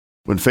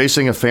When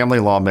facing a family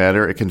law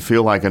matter, it can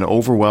feel like an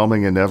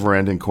overwhelming and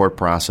never-ending court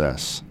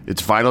process.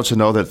 It's vital to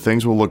know that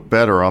things will look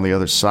better on the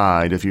other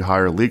side if you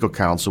hire legal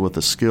counsel with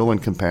the skill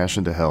and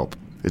compassion to help.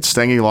 At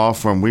Stengy Law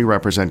Firm, we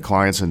represent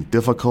clients in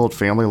difficult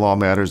family law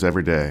matters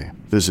every day.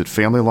 Visit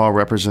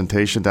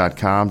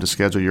FamilyLawRepresentation.com to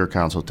schedule your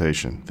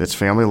consultation. That's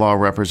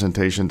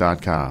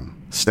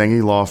FamilyLawRepresentation.com.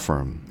 Stengy Law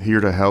Firm, here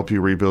to help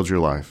you rebuild your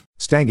life.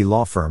 Stengy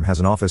Law Firm has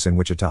an office in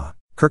Wichita.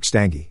 Kirk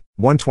Stengy,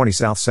 120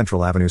 South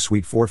Central Avenue,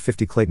 Suite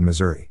 450, Clayton,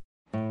 Missouri.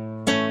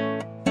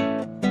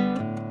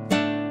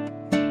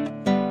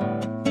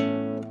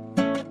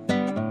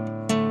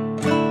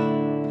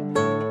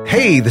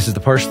 Hey, this is the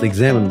Partially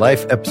Examined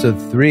Life, episode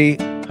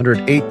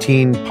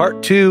 318,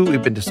 part 2.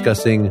 We've been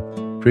discussing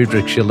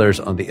Friedrich Schiller's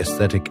On the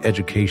Aesthetic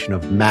Education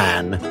of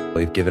Man.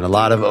 We've given a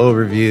lot of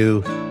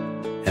overview,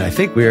 and I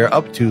think we're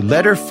up to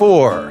letter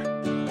 4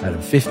 out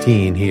of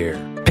 15 here.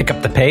 Pick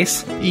up the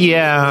pace?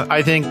 Yeah,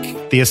 I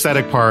think the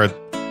aesthetic part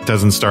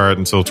doesn't start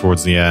until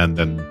towards the end,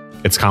 and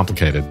it's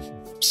complicated.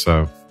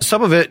 So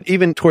some of it,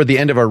 even toward the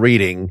end of our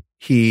reading,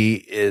 he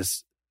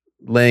is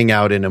laying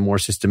out in a more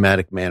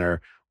systematic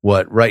manner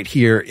what right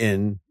here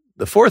in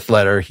the fourth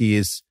letter he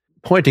is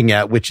pointing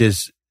at, which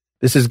is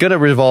this is going to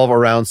revolve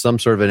around some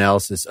sort of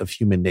analysis of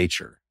human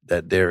nature,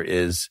 that there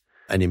is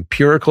an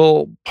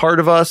empirical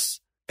part of us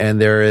and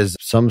there is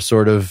some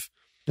sort of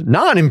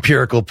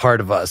non-empirical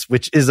part of us,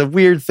 which is a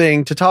weird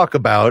thing to talk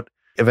about.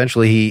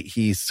 Eventually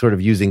he's sort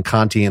of using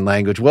Kantian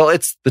language. Well,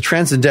 it's the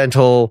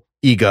transcendental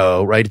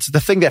ego, right? It's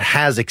the thing that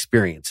has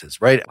experiences,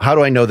 right? How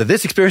do I know that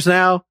this experience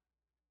now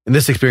and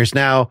this experience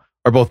now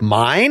are both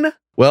mine?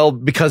 Well,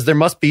 because there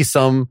must be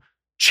some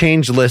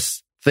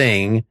changeless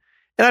thing.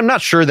 And I'm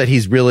not sure that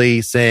he's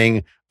really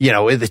saying, you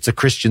know, it's a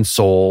Christian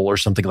soul or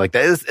something like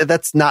that.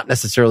 That's not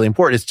necessarily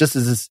important. It's just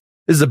this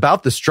is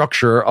about the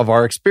structure of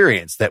our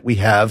experience, that we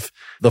have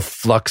the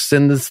flux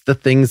and the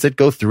things that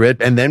go through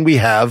it. And then we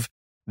have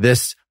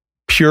this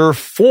pure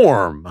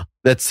form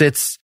that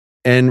sits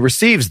and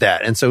receives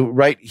that. And so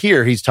right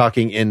here, he's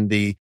talking in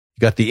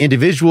you got the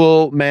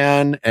individual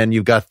man and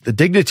you've got the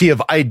dignity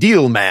of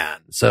ideal man.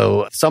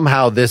 So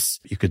somehow this,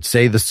 you could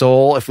say the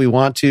soul if we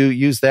want to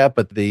use that,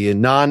 but the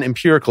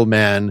non-empirical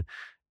man,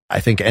 I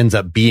think, ends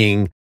up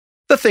being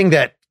the thing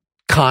that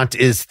Kant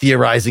is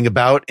theorizing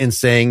about and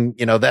saying,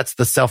 you know, that's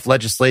the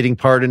self-legislating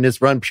part and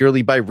is run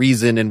purely by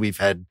reason. And we've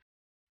had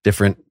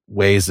different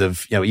ways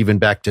of, you know, even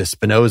back to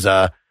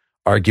Spinoza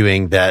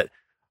arguing that,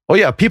 oh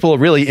yeah, people are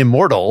really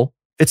immortal.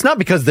 It's not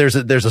because there's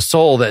a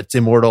soul that's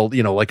immortal,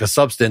 you know, like a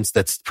substance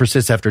that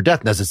persists after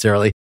death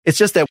necessarily. It's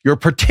just that you're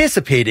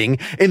participating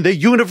in the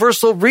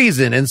universal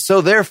reason. And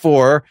so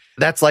therefore,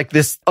 that's like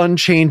this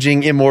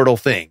unchanging immortal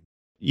thing.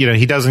 You know,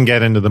 he doesn't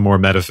get into the more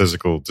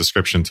metaphysical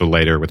description till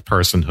later with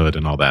personhood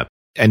and all that.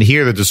 And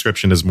here the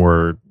description is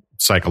more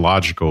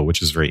psychological,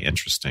 which is very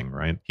interesting,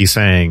 right? He's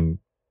saying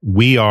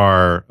we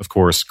are, of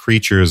course,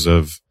 creatures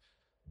of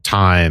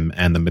time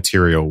and the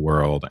material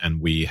world, and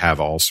we have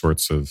all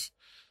sorts of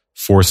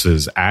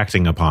forces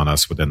acting upon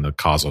us within the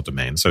causal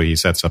domain. So he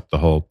sets up the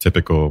whole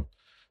typical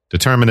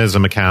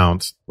determinism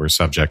account. We're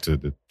subject to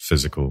the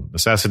physical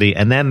necessity.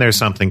 And then there's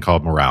something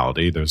called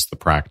morality. There's the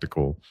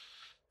practical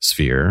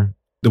sphere.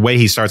 The way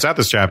he starts out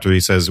this chapter, he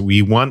says,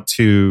 we want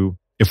to,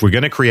 if we're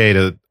going to create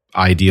an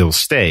ideal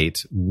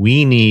state,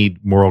 we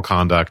need moral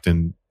conduct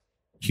in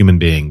human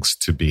beings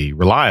to be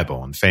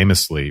reliable. And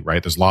famously,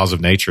 right, there's laws of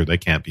nature, they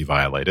can't be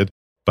violated,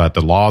 but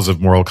the laws of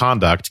moral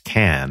conduct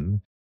can.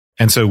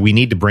 And so we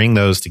need to bring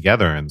those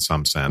together in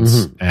some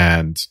sense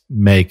and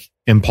make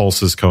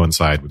impulses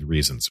coincide with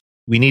reasons.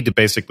 We need to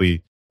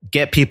basically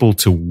get people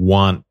to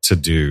want to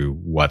do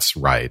what's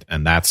right.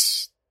 And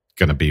that's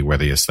going to be where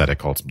the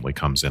aesthetic ultimately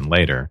comes in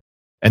later.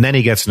 And then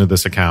he gets into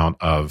this account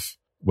of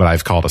what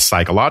I've called a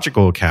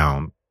psychological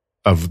account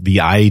of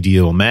the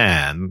ideal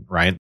man,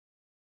 right?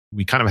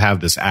 We kind of have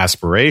this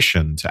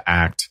aspiration to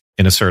act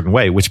in a certain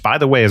way, which, by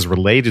the way, is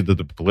related to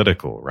the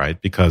political, right?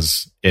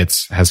 Because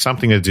it has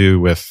something to do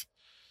with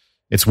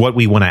it's what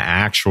we want to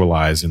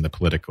actualize in the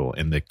political,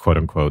 in the quote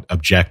unquote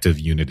objective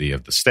unity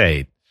of the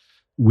state.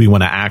 We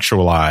want to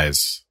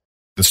actualize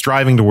the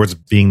striving towards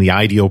being the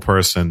ideal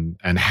person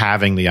and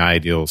having the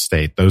ideal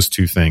state. Those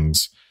two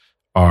things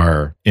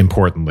are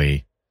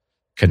importantly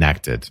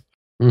connected.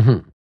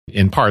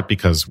 In part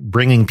because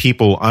bringing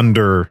people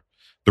under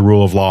the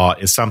rule of law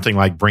is something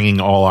like bringing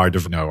all our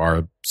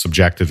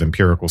subjective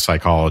empirical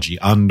psychology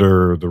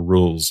under the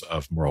rules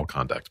of moral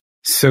conduct.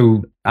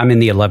 So I'm in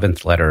the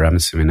 11th letter. I'm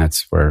assuming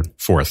that's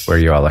fourth, where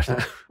you all are.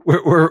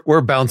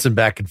 We're bouncing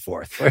back and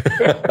forth.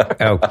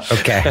 Oh,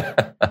 okay.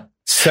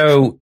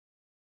 So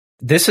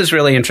this is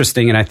really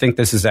interesting. And I think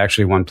this is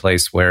actually one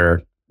place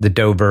where the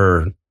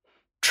Dover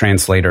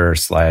translator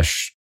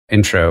 /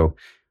 intro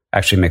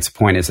actually makes a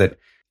point, is that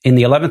in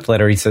the 11th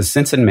letter, he says,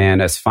 since in man,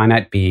 as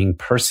finite being,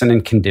 person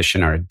and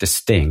condition are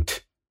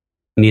distinct,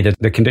 neither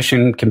the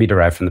condition can be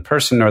derived from the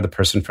person nor the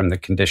person from the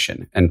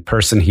condition. And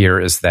person here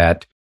is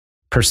that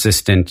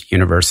persistent,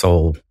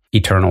 universal,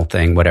 eternal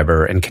thing,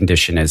 whatever, and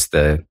condition is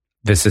the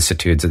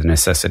vicissitudes of the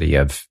necessity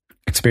of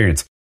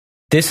experience.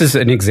 this is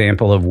an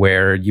example of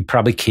where you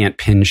probably can't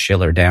pin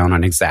Schiller down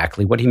on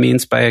exactly what he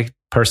means by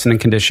person and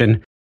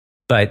condition,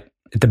 but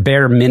at the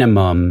bare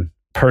minimum,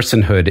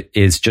 personhood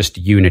is just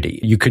unity.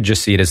 You could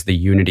just see it as the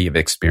unity of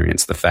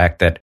experience, the fact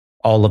that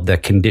all of the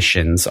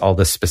conditions, all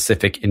the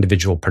specific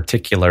individual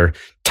particular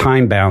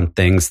time-bound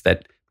things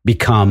that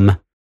become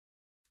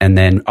and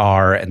then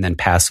are and then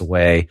pass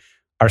away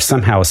are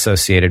somehow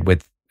associated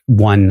with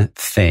one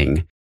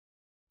thing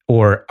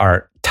or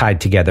are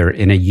tied together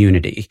in a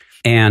unity.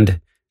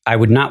 And I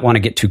would not want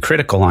to get too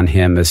critical on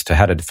him as to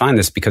how to define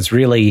this, because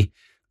really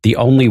the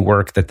only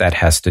work that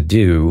has to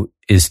do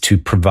is to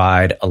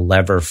provide a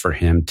lever for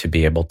him to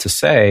be able to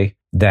say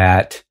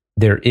that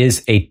there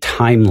is a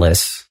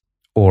timeless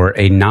or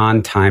a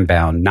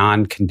non-time-bound,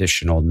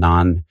 non-conditional,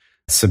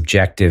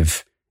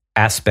 non-subjective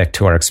aspect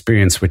to our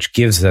experience, which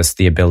gives us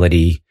the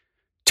ability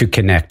to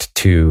connect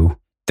to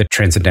the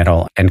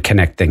transcendental and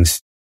connect things,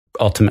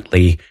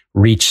 ultimately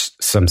reach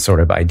some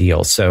sort of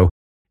ideal. So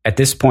at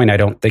this point, I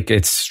don't think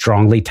it's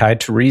strongly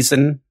tied to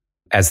reason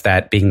as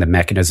that being the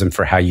mechanism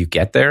for how you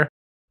get there,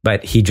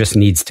 but he just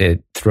needs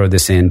to throw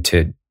this in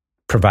to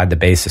provide the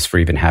basis for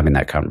even having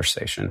that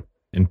conversation.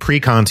 In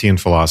pre-Kantian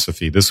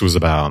philosophy, this was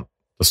about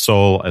the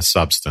soul as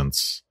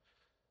substance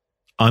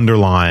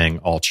underlying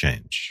all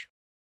change.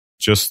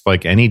 Just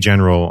like any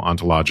general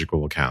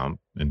ontological account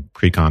in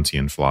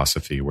pre-Kantian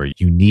philosophy, where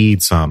you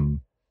need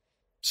some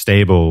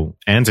stable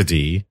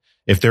entity.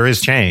 If there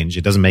is change,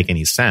 it doesn't make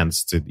any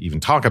sense to even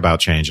talk about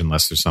change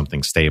unless there's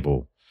something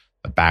stable,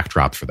 a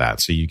backdrop for that.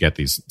 So you get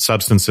these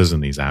substances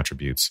and these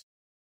attributes.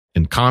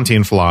 In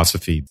Kantian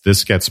philosophy,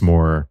 this gets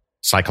more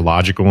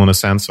psychological in a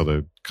sense,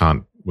 although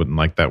Kant wouldn't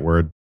like that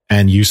word.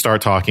 And you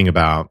start talking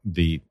about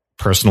the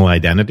personal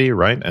identity,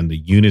 right? And the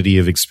unity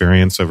of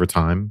experience over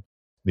time.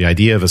 The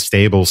idea of a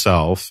stable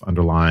self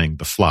underlying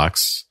the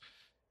flux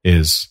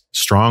is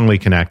strongly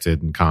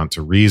connected in Kant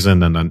to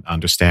reason and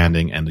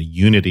understanding and the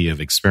unity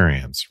of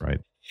experience, right?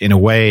 In a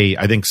way,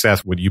 I think,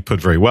 Seth, what you put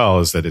very well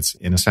is that it's,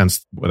 in a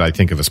sense, what I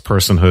think of as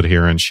personhood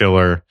here in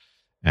Schiller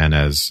and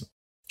as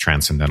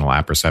transcendental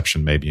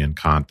apperception maybe in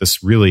Kant.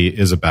 This really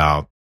is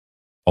about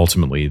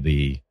ultimately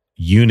the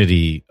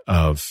unity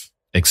of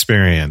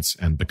experience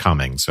and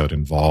becoming. So it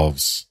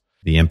involves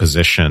the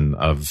imposition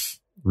of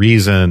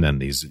reason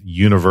and these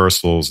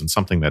universals and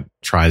something that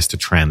tries to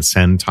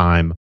transcend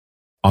time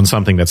on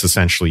something that's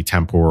essentially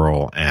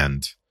temporal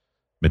and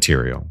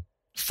material.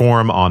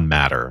 Form on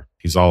matter.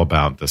 He's all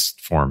about this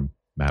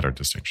form-matter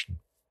distinction.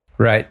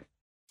 Right.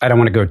 I don't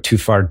want to go too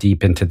far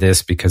deep into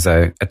this because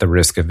at the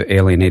risk of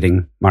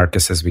alienating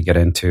Marcus as we get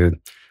into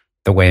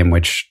the way in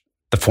which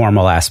the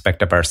formal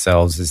aspect of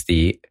ourselves is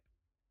the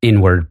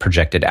inward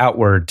projected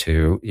outward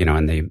to,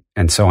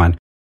 and so on.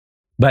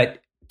 But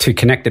to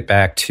connect it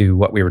back to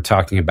what we were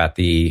talking about,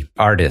 the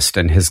artist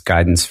and his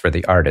guidance for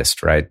the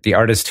artist, right? The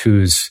artist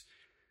who's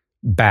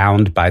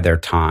bound by their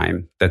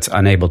time, that's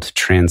unable to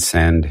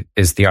transcend,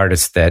 is the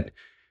artist that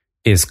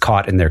is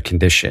caught in their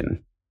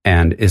condition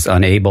and is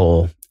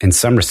unable, in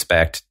some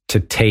respect, to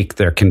take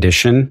their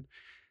condition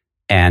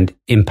and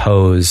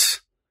impose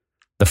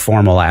the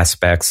formal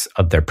aspects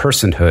of their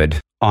personhood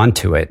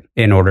onto it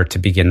in order to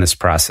begin this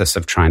process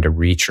of trying to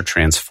reach or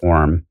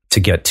transform to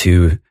get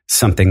to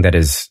something that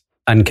is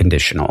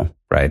unconditional,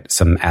 right?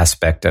 Some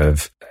aspect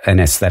of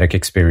an aesthetic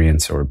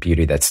experience or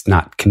beauty that's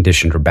not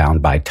conditioned or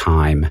bound by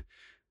time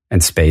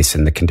and space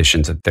and the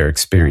conditions of their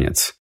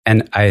experience.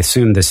 And I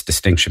assume this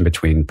distinction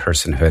between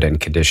personhood and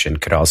condition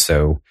could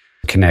also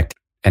connect,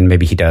 and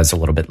maybe he does a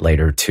little bit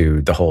later,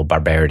 to the whole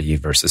barbarity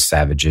versus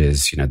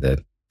savages,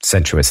 the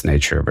sensuous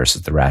nature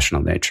versus the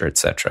rational nature,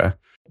 etc.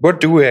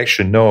 What do we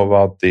actually know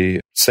about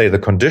the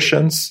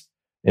conditions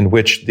in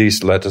which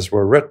these letters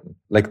were written?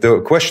 Like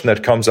the question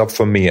that comes up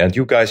for me, and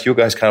you guys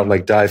kind of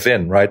like dive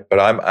in, right? But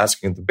I'm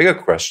asking the bigger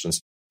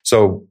questions.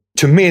 So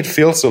to me, it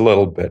feels a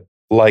little bit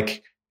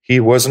like he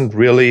wasn't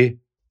really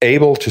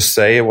able to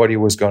say what he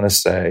was going to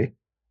say,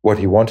 what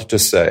he wanted to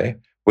say,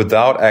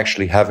 without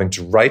actually having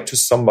to write to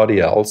somebody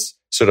else,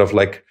 sort of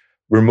like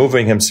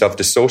removing himself,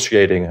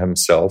 dissociating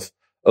himself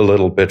a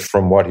little bit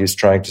from what he's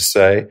trying to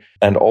say.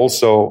 And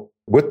also,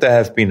 would there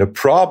have been a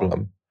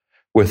problem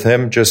with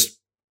him just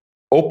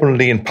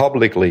openly and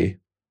publicly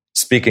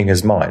speaking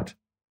his mind?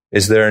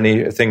 Is there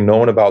anything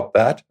known about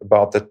that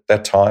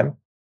time?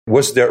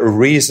 Was there a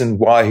reason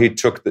why he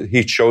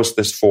chose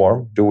this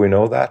form? Do we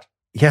know that?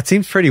 Yeah, it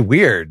seems pretty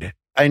weird.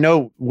 I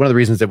know one of the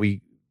reasons that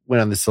we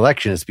went on this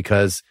selection is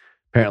because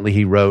apparently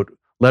he wrote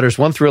letters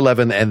 1 through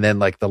 11 and then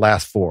like the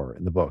last 4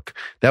 in the book.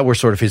 That were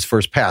sort of his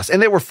first pass.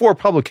 And they were for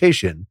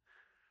publication,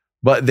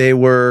 but they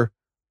were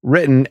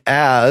written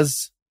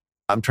as,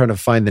 I'm trying to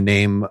find the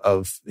name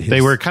of his...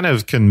 They were kind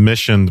of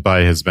commissioned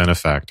by his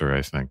benefactor,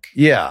 I think.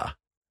 Yeah.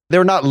 They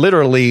were not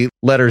literally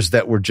letters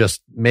that were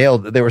just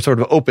mailed. They were sort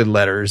of open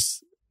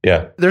letters.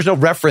 Yeah. There's no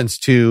reference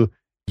to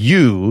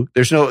you.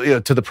 There's no,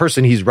 to the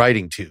person he's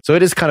writing to. So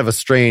it is kind of a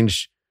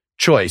strange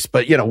choice.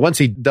 But, once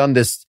he'd done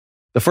this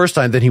the first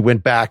time, then he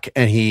went back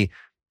and he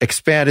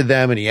expanded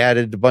them and he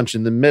added a bunch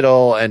in the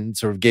middle and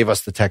sort of gave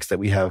us the text that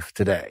we have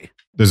today.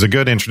 There's a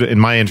good in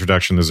my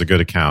introduction. There's a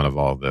good account of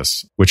all of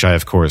this, which I,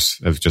 of course,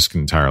 have just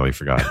entirely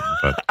forgotten.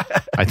 But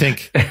I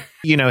think,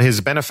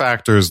 his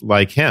benefactors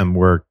like him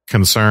were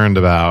concerned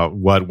about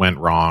what went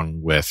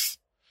wrong with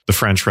the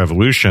French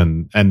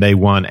Revolution, and they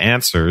want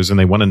answers, and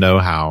they want to know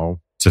how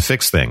to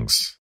fix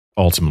things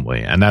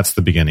ultimately. And that's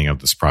the beginning of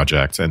this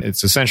project. And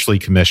it's essentially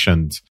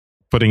commissioned.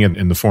 Putting it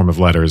in the form of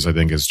letters, I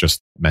think, is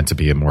just meant to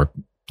be a more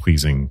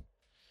pleasing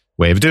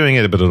way of doing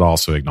it, but it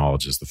also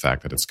acknowledges the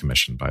fact that it's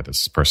commissioned by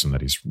this person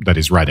that he's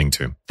writing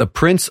to. The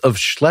Prince of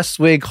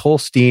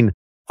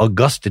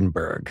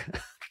Schleswig-Holstein-Augustenburg.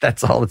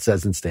 That's all it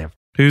says in Stanford.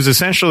 Who's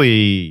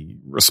essentially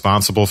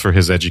responsible for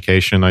his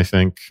education, I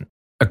think.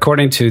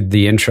 According to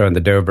the intro in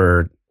the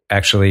Dober,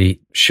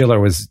 actually,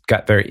 Schiller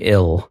got very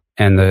ill,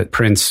 and the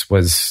prince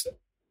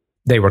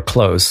they were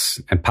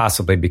close, and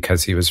possibly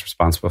because he was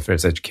responsible for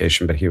his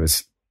education, but he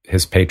was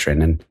his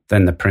patron. And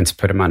then the prince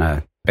put him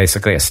on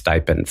basically a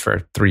stipend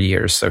for 3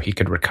 years so he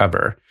could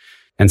recover.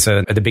 And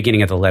so at the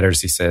beginning of the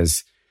letters, he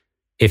says,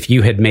 if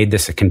you had made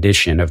this a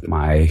condition of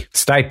my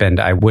stipend,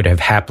 I would have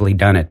happily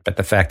done it. But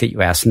the fact that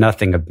you asked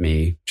nothing of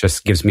me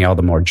just gives me all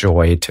the more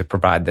joy to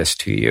provide this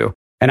to you.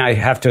 And I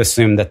have to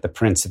assume that the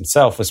prince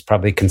himself was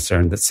probably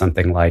concerned that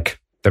something like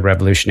the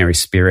revolutionary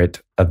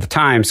spirit of the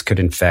times could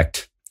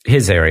infect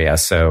his area.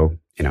 So,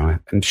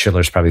 and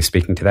Schiller's probably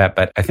speaking to that.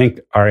 But I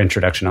think our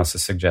introduction also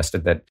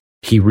suggested that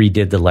he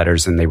redid the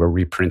letters and they were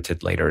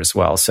reprinted later as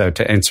well. So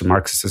to answer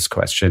Marcus's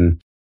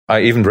question,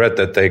 I even read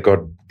that they got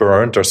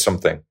burned or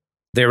something.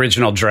 The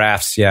original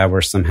drafts,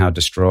 were somehow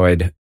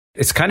destroyed.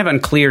 It's kind of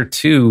unclear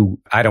too.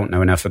 I don't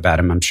know enough about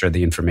him. I'm sure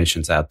the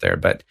information's out there,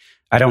 but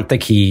I don't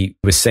think he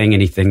was saying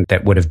anything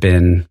that would have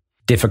been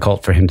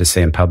difficult for him to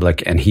say in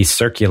public. And he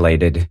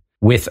circulated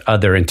with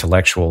other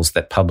intellectuals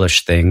that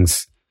published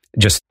things.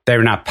 Just,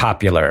 they're not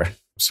popular.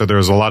 So there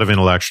was a lot of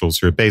intellectuals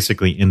who were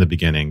basically in the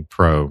beginning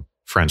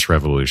pro-French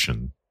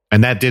Revolution.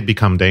 And that did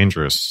become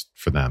dangerous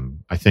for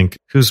them. I think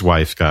whose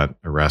wife got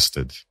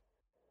arrested?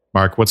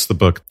 Mark, what's the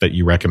book that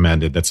you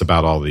recommended that's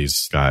about all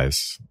these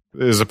guys?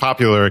 There's a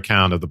popular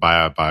account of the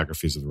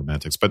biographies of the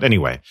Romantics. But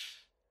anyway,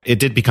 it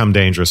did become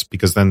dangerous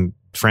because then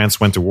France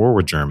went to war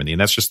with Germany.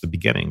 And that's just the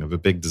beginning of a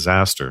big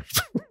disaster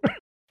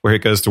where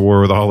it goes to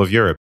war with all of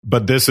Europe.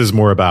 But this is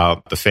more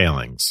about the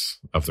failings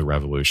of the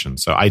revolution.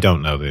 So I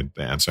don't know the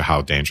answer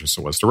how dangerous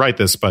it was to write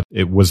this, but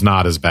it was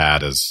not as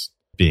bad as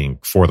being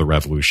for the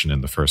revolution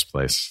in the first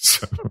place.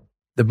 So.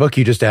 The book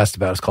you just asked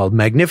about is called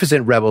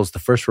Magnificent Rebels, The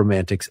First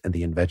Romantics and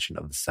the Invention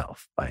of the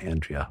South by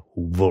Andrea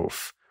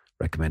Wolf,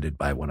 recommended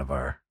by one of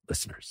our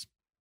listeners.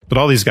 But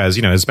all these guys,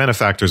 his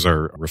benefactors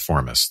are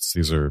reformists.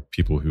 These are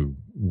people who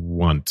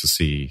want to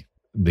see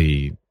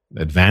the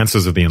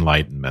advances of the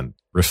Enlightenment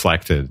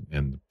reflected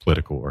in the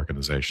political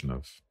organization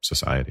of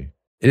society.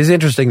 It is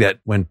interesting that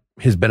when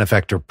his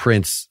benefactor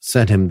Prince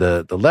sent him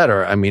the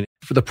letter,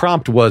 the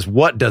prompt was,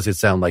 what does it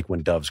sound like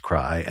when doves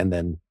cry? And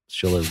then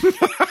Schiller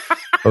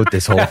wrote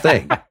this whole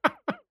thing.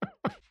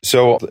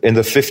 So in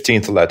the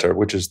 15th letter,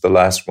 which is the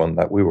last one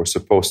that we were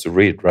supposed to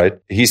read, right?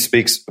 He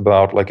speaks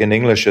about, like in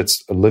English,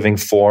 it's a living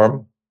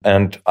form.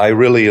 And I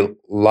really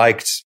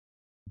liked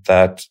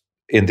that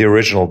in the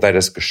original, that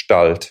is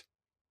Gestalt,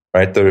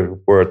 right? The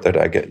word that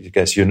I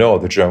guess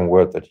the German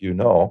word that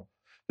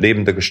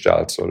lebende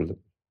Gestalt, so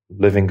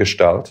living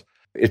Gestalt.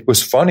 It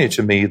was funny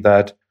to me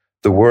that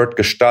the word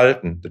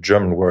gestalten, the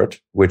German word,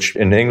 which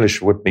in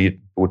English would be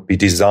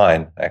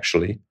design,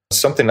 actually,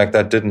 something like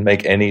that didn't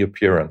make any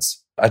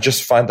appearance. I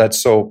just find that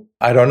so,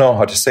 I don't know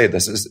how to say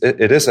this.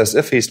 It is as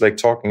if he's like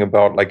talking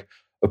about like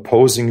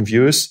opposing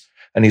views,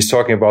 and he's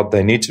talking about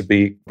they need to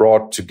be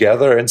brought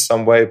together in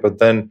some way. But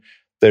then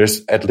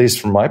there's, at least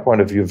from my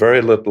point of view,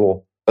 very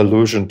little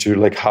allusion to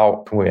like,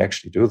 how can we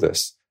actually do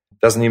this? It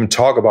doesn't even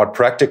talk about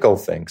practical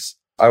things.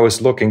 I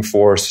was looking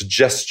for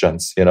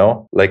suggestions,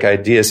 like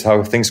ideas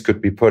how things could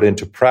be put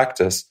into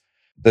practice.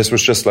 This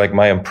was just like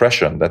my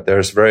impression that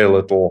there's very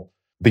little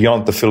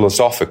beyond the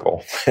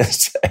philosophical.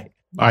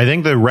 I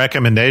think the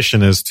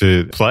recommendation is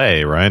to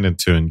play, right? And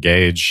to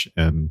engage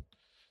in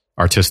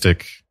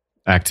artistic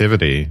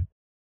activity.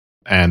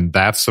 And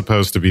that's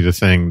supposed to be the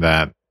thing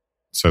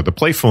so the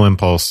playful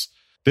impulse,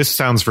 this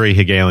sounds very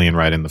Hegelian,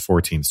 right? In the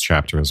 14th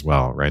chapter as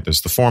well, right?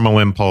 There's the formal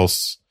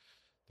impulse.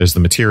 There's the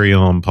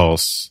material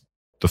impulse.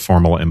 The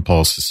formal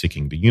impulse is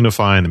seeking to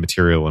unify, and the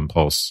material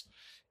impulse,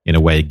 in a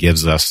way,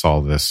 gives us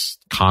all this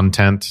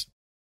content.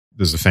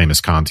 There's a famous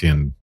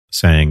Kantian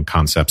saying,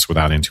 concepts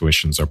without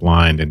intuitions are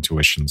blind,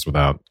 intuitions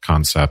without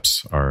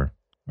concepts are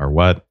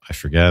what? I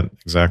forget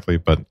exactly,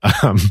 but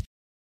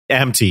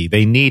empty.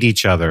 They need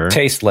each other.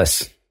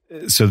 Tasteless.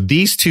 So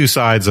these two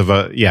sides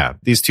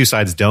these two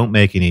sides don't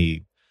make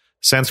any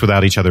sense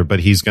without each other, but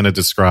he's going to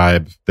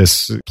describe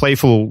this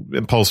playful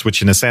impulse,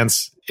 which in a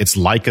sense, it's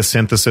like a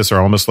synthesis or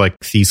almost like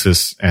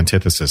thesis,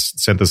 antithesis,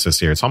 synthesis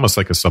here. It's almost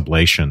like a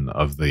sublation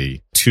of the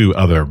two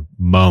other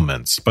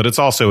moments, but it's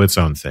also its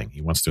own thing.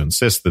 He wants to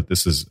insist that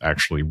this is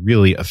actually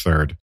really a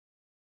third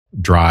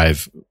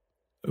drive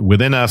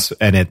within us,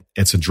 and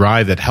it's a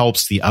drive that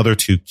helps the other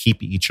two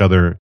keep each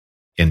other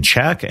in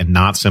check and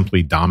not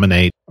simply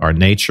dominate our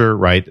nature,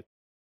 right?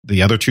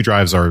 The other two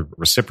drives are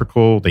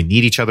reciprocal. They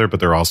need each other, but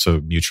they're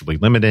also mutually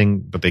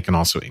limiting, but they can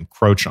also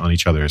encroach on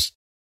each other's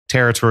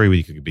territory.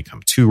 We can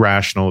become too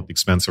rational at the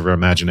expense of our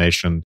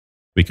imagination.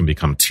 We can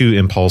become too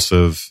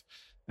impulsive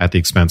at the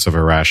expense of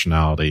our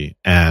rationality,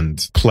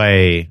 and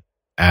play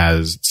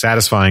as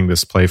satisfying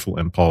this playful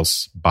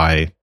impulse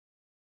by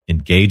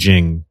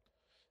engaging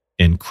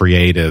in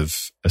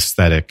creative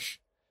aesthetic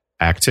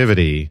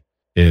activity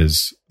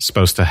is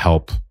supposed to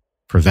help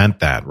prevent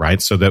that,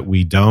 right? So that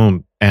we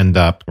don't end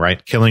up,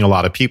 right, killing a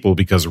lot of people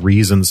because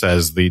reason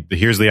says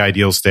here's the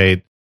ideal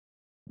state.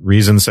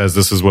 Reason says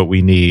this is what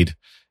we need,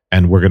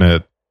 and we're going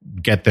to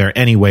get there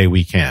any way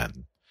we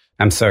can.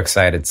 I'm so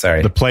excited.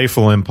 Sorry. The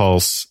playful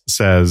impulse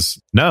says,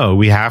 no,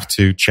 we have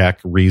to check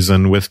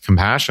reason with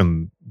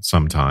compassion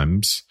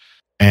sometimes.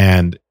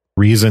 And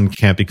reason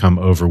can't become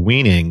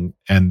overweening.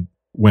 And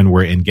when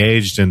we're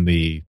engaged in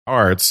the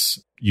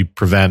arts, you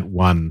prevent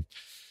one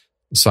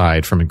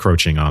side from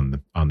encroaching on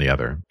the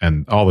other,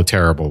 and all the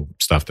terrible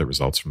stuff that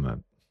results from that.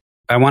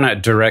 I want to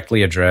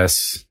indirectly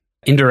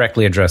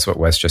address what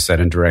Wes just said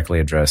and directly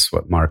address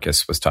what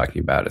Marcus was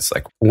talking about. It's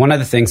like one of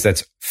the things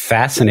that's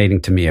fascinating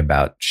to me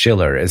about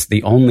Schiller is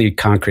the only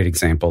concrete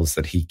examples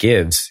that he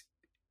gives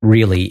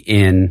really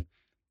in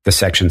the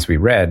sections we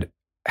read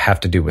have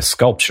to do with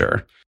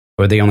sculpture,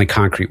 or the only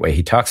concrete way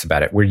he talks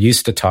about it. We're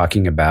used to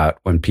talking about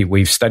when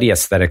we've studied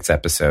aesthetics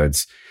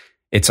episodes,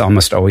 it's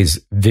almost always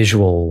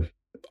visual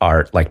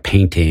art like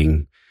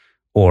painting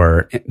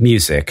or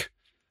music.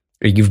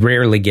 You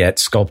rarely get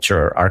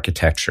sculpture or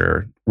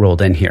architecture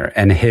rolled in here.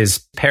 And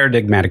his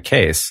paradigmatic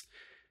case,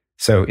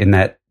 so in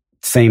that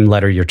same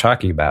letter you're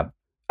talking about,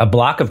 a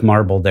block of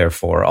marble,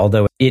 therefore,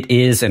 although it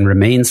is and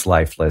remains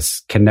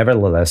lifeless, can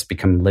nevertheless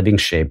become living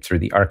shape through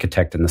the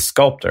architect and the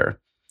sculptor.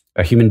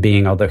 A human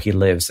being, although he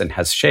lives and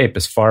has shape,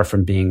 is far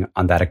from being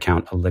on that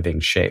account a living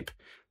shape.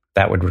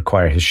 That would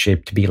require his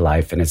shape to be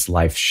life and his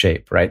life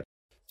shape, right?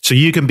 So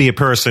you can be a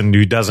person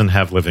who doesn't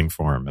have living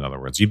form, in other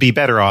words. You'd be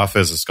better off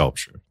as a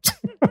sculpture.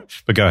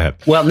 But go ahead.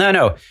 Well,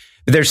 no.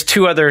 There's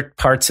two other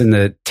parts in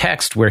the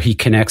text where he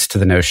connects to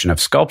the notion of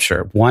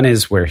sculpture. One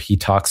is where he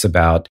talks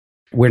about,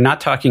 we're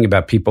not talking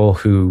about people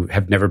who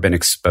have never been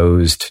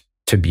exposed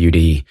to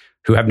beauty,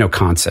 who have no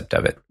concept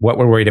of it. What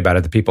we're worried about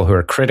are the people who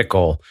are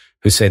critical,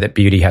 who say that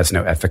beauty has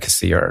no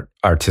efficacy or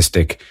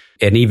artistic.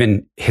 And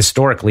even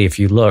historically, if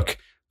you look,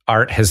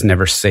 art has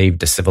never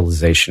saved a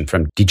civilization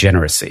from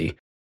degeneracy.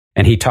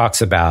 And he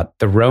talks about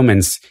the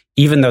Romans,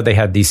 even though they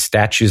had these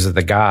statues of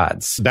the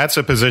gods. That's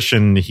a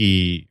position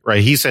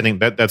he's saying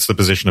that's the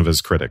position of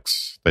his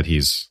critics that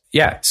he's.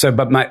 Yeah. So,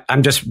 but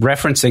I'm just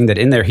referencing that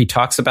in there, he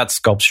talks about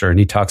sculpture and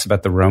he talks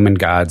about the Roman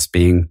gods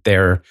being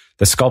the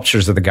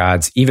sculptures of the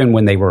gods, even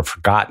when they were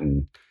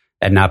forgotten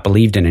and not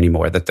believed in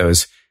anymore, that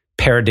those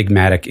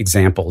paradigmatic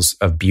examples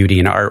of beauty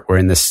and art were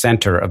in the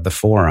center of the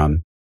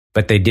forum,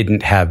 but they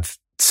didn't have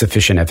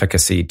sufficient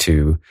efficacy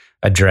to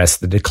address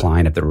the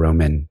decline of the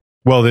Roman.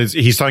 Well,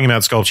 he's talking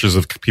about sculptures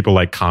of people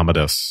like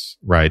Commodus,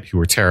 right, who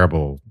were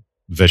terrible,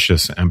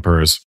 vicious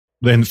emperors.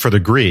 Then for the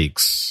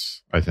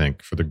Greeks,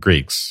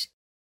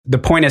 the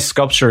point is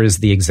sculpture is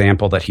the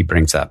example that he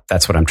brings up.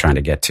 That's what I'm trying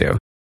to get to.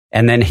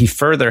 And then he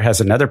further has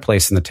another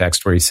place in the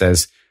text where he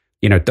says,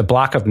 the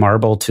block of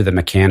marble to the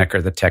mechanic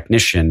or the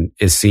technician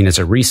is seen as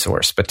a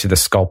resource, but to the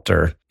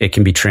sculptor, it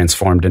can be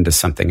transformed into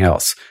something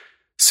else.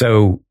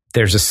 So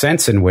there's a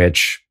sense in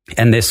which,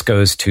 and this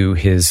goes to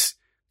his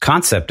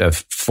concept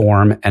of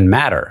form and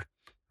matter,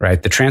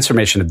 right? The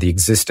transformation of the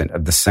existent,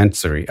 of the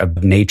sensory,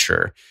 of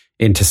nature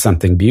into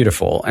something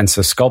beautiful. And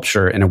so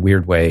sculpture, in a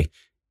weird way,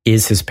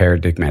 is his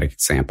paradigmatic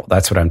example.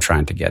 That's what I'm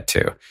trying to get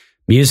to.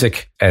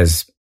 Music,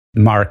 as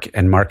Mark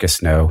and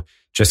Marcus know,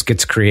 just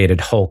gets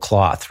created whole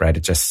cloth, right?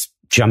 It just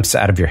jumps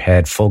out of your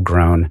head, full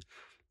grown,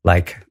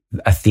 like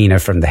Athena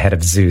from the head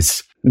of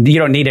Zeus. You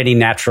don't need any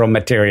natural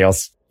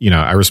materials.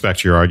 I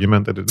respect your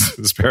argument that it's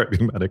his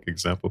paradigmatic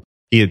example.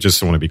 He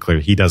just want to be clear.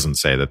 He doesn't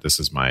say that this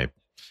is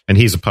and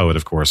he's a poet,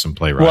 of course, and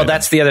playwright. Well,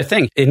 that's the other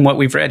thing. In what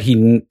we've read,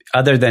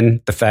 other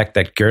than the fact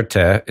that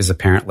Goethe is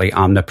apparently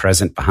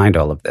omnipresent behind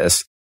all of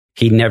this,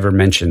 he never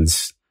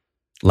mentions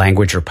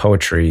language or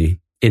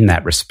poetry in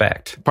that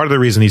respect. Part of the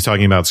reason he's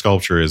talking about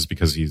sculpture is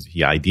because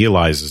he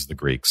idealizes the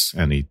Greeks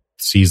and he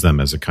sees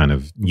them as a kind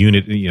of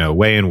unit,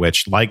 way in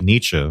which, like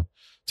Nietzsche,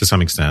 to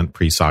some extent,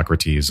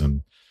 pre-Socrates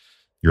and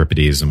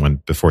Euripides,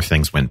 and before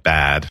things went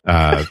bad,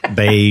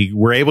 they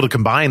were able to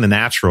combine the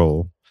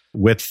natural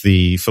with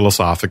the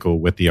philosophical,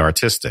 with the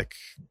artistic.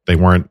 They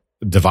weren't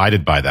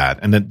divided by that.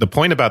 And the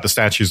point about the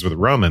statues with the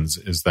Romans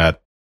is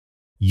that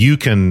you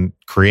can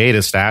create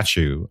a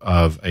statue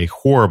of a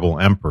horrible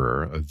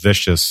emperor, a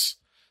vicious,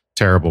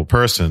 terrible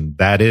person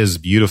that is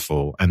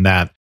beautiful, and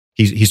that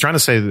he's trying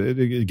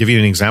to give you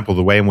an example of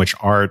the way in which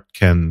art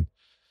can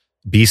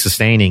be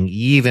sustaining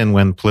even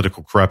when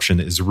political corruption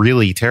is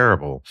really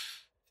terrible.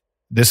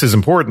 This is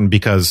important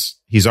because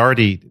he's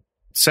already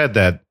said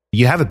that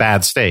you have a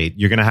bad state,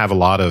 you're going to have a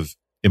lot of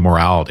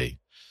immorality.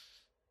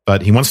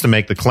 But he wants to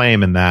make the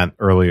claim in that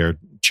earlier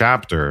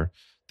chapter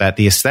that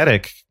the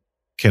aesthetic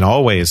can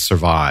always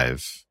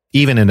survive,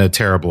 even in a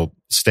terrible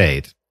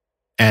state.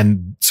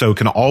 And so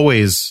can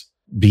always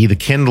be the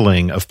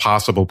kindling of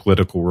possible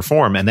political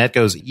reform. And that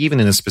goes even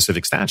in a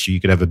specific statue.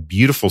 You could have a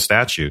beautiful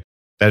statue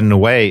that in a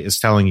way is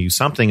telling you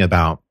something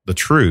about the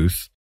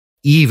truth,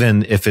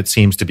 even if it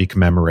seems to be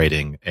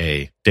commemorating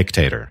a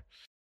dictator.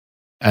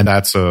 And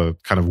that's a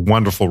kind of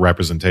wonderful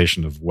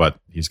representation of what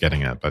he's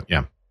getting at. But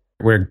yeah.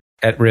 We're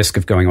at risk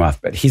of going off,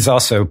 but he's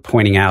also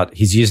pointing out,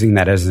 he's using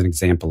that as an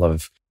example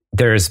of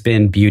there's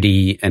been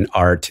beauty and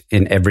art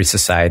in every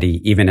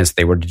society, even as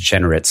they were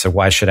degenerate. So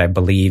why should I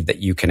believe that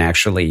you can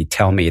actually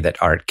tell me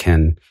that art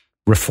can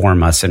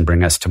reform us and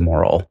bring us to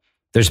moral?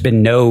 There's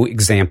been no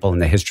example in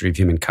the history of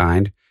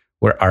humankind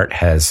where art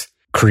has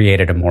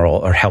created a moral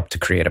or helped to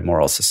create a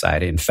moral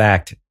society. In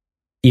fact,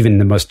 even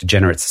the most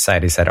degenerate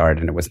societies had art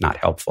and it was not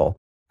helpful.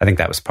 I think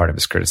that was part of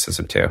his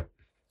criticism too.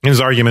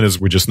 His argument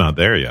is we're just not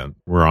there yet.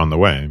 We're on the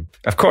way.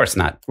 Of course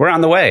not. We're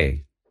on the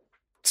way.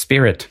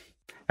 Spirit.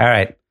 All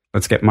right.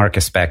 Let's get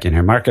Marcus back in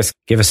here. Marcus,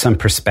 give us some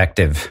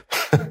perspective.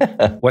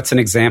 What's an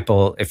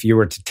example, if you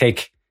were to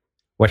take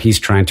what he's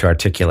trying to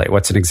articulate,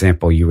 what's an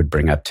example you would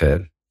bring up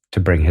to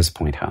bring his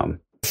point home?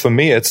 For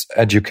me, it's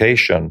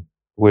education,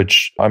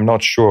 which I'm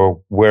not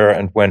sure where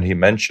and when he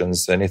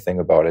mentions anything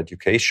about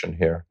education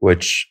here,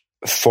 which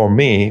for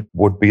me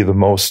would be the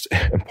most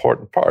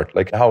important part.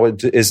 Like how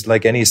it is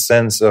like any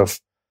sense of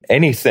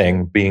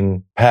anything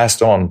being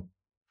passed on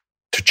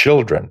to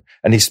children.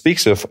 And he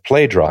speaks of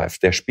play drive,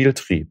 der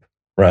Spieltrieb.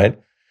 Right.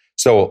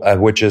 So,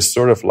 which is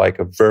sort of like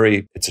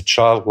it's a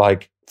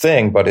childlike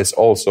thing, but it's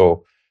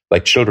also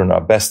like children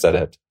are best at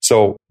it.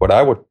 So what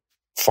I would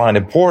find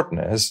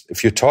important is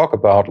if you talk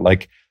about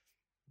like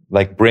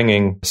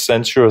bringing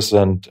sensuous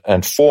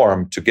and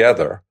form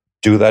together,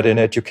 do that in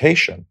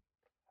education,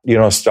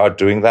 start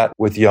doing that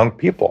with young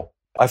people.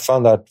 I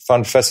found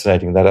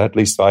fascinating that at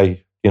least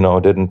I,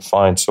 didn't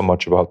find so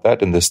much about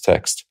that in this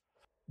text.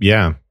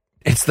 Yeah.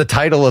 It's the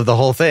title of the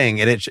whole thing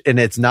and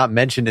it's not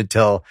mentioned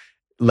until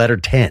letter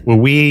 10. Well,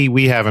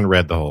 we haven't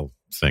read the whole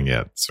thing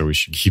yet, so we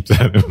should keep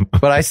that in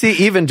mind. But I see,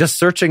 even just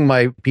searching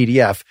my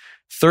PDF,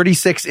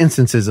 36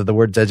 instances of the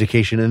words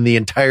education in the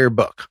entire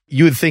book.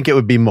 You would think it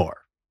would be more.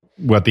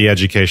 What the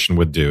education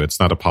would do. It's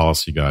not a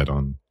policy guide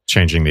on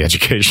changing the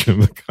education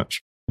of the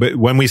country. But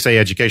when we say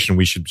education,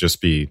 we should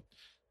just be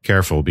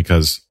careful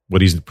because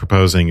what he's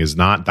proposing is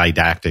not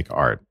didactic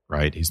art,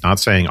 right? He's not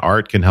saying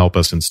art can help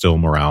us instill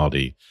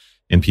morality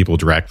in people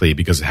directly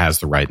because it has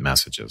the right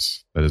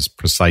messages. That is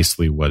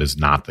precisely what is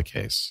not the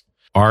case.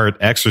 Art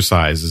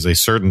exercises a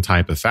certain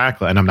type of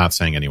faculty, and I'm not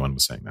saying anyone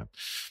was saying that,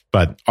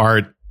 but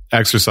art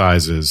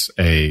exercises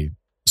a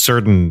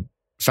certain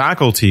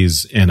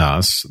faculties in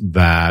us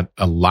that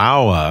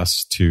allow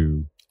us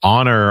to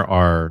honor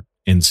our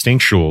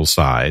instinctual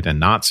side and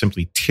not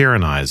simply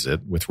tyrannize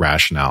it with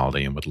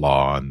rationality and with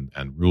law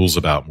and rules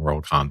about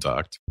moral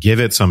conduct. Give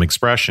it some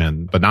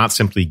expression, but not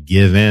simply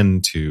give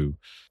in to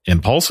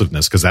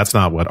impulsiveness, because that's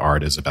not what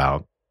art is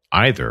about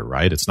either,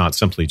 right? It's not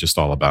simply just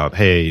all about,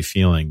 hey,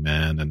 feeling,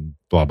 man, and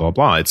blah, blah,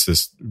 blah. It's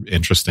this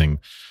interesting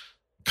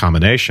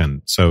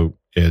combination. So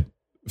it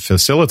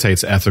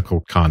facilitates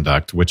ethical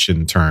conduct, which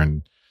in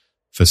turn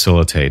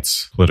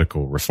facilitates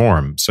political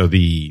reform. So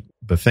the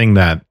thing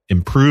that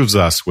improves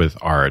us with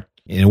art,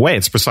 in a way,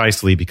 it's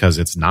precisely because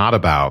it's not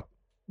about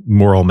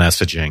moral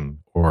messaging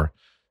or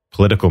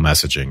political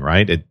messaging,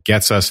 right? It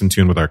gets us in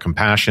tune with our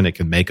compassion. It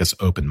can make us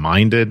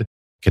open-minded.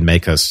 Can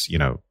make us,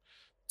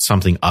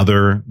 something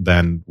other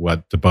than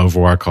what de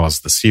Beauvoir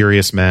calls the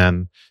serious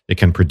man. It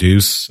can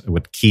produce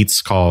what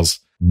Keats calls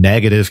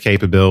negative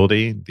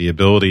capability, the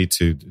ability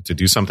to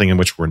do something in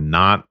which we're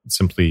not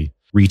simply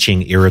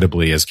reaching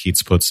irritably, as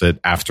Keats puts it,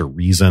 after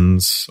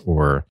reasons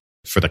or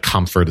for the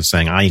comfort of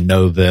saying, I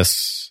know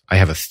this, I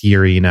have a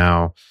theory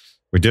now.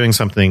 We're doing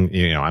something,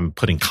 I'm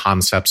putting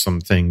concepts on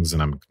things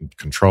and I'm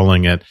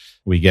controlling it.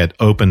 We get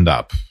opened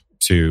up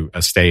to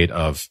a state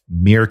of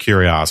mere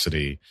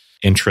curiosity,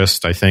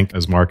 interest, I think,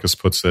 as Marcus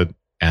puts it,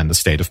 and the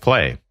state of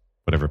play,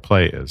 whatever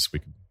play is. We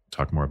can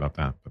talk more about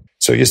that.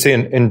 So you see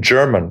in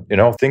German,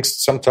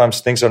 sometimes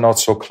things are not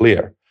so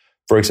clear.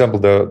 For example,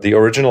 the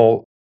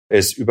original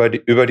is über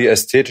die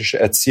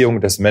ästhetische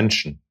Erziehung des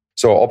Menschen.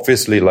 So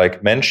obviously,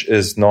 like Mensch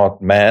is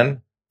not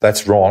man.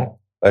 That's wrong.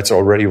 That's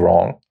already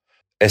wrong.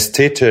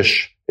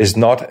 Ästhetisch is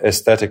not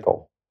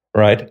aesthetical,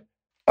 right?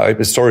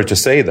 I'm sorry to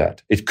say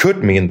that. It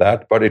could mean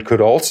that, but it could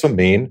also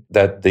mean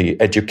that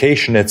the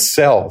education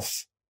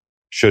itself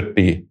should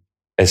be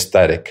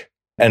aesthetic.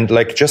 And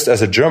like, just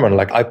as a German,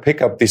 like I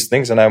pick up these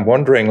things and I'm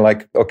wondering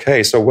like,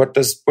 okay, so what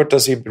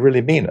does he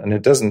really mean? And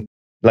it doesn't,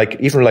 like,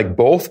 even like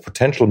both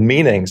potential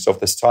meanings of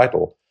this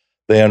title,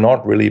 they are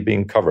not really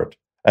being covered.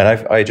 And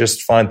I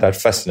just find that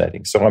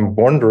fascinating. So I'm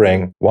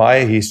wondering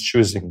why he's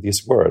choosing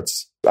these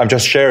words. I'm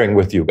just sharing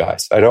with you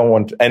guys. I don't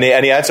want any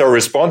answer or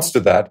response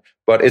to that,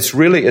 but it's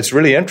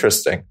really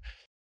interesting.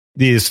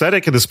 The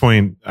aesthetic at this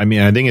point, I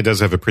think it does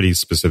have a pretty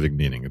specific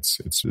meaning.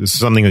 It's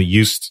something that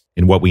used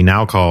in what we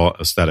now call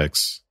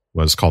aesthetics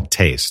was called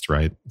taste,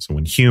 right? So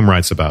when Hume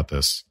writes about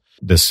this,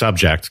 this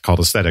subject called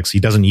aesthetics. He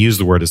doesn't use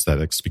the word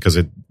aesthetics because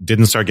it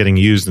didn't start getting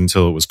used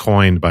until it was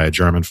coined by a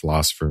German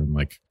philosopher in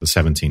like the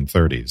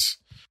 1730s.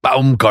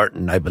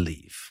 Baumgarten, I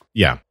believe.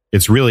 Yeah,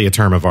 it's really a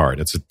term of art.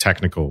 It's a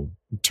technical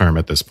term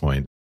at this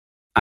point.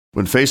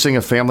 When facing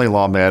a family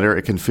law matter,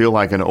 it can feel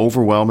like an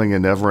overwhelming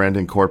and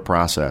never-ending court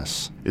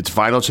process. It's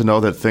vital to know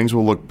that things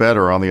will look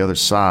better on the other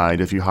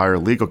side if you hire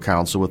legal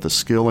counsel with the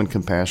skill and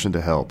compassion to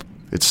help.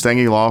 At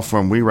Stengy Law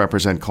Firm, we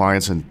represent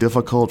clients in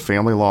difficult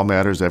family law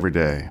matters every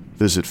day.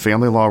 Visit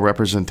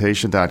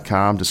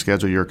FamilyLawRepresentation.com to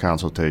schedule your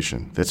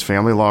consultation. That's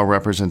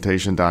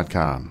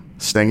FamilyLawRepresentation.com.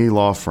 Stengy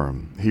Law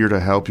Firm, here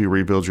to help you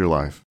rebuild your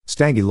life.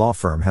 Stengy Law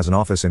Firm has an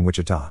office in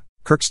Wichita.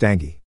 Kirk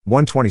Stengy,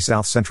 120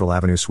 South Central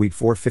Avenue, Suite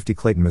 450,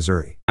 Clayton,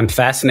 Missouri. I'm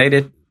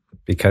fascinated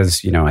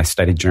because, I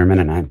studied German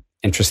and I'm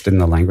interested in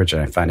the language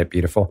and I find it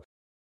beautiful.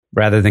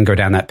 Rather than go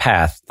down that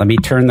path, let me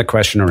turn the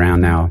question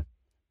around now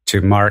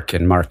to Mark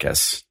and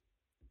Marcus,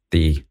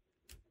 the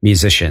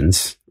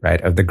musicians,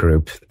 right, of the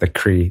group,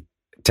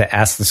 to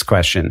ask this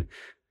question.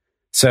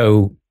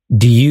 So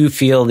do you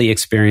feel the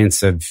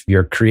experience of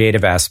your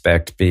creative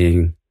aspect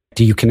do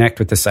you connect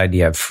with this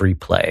idea of free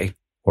play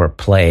or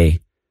play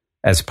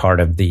as part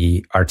of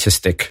the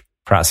artistic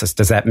process?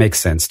 Does that make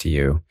sense to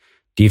you?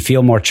 Do you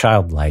feel more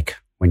childlike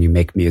when you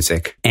make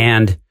music?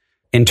 And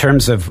in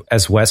terms of,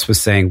 as Wes was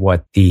saying,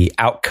 what the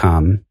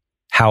outcome,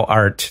 how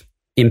art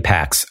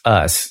impacts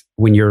us,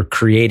 when you're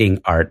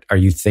creating art, are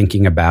you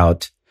thinking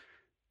about,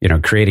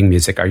 creating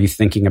music? Are you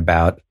thinking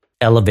about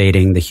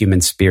elevating the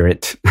human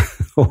spirit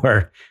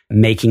or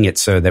making it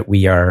so that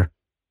we are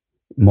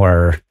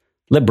more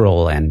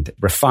liberal and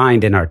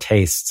refined in our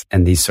tastes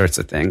and these sorts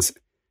of things?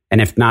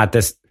 And if not,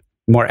 this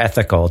more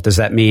ethical, does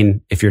that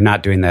mean if you're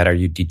not doing that, are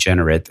you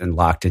degenerate and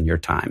locked in your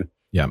time?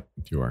 Yeah,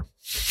 you are.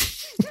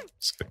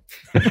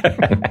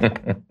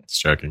 It's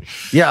joking.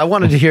 Yeah, I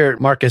wanted to hear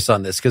Marcus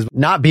on this because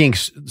not being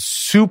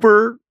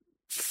super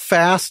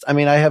fast. I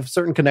mean, I have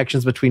certain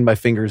connections between my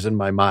fingers and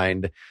my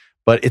mind,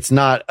 but it's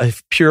not a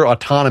pure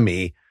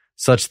autonomy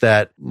such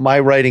that my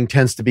writing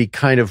tends to be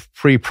kind of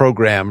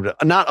pre-programmed,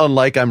 not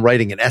unlike I'm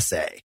writing an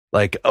essay.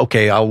 Like,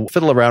 okay, I'll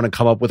fiddle around and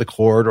come up with a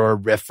chord or a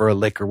riff or a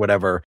lick or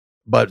whatever.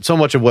 But so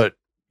much of what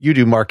you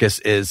do, Marcus,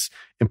 is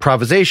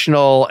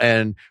improvisational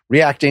and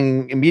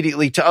reacting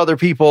immediately to other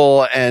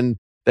people, and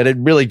that it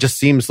really just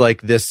seems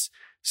like this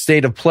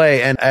state of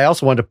play. And I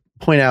also wanted to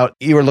point out,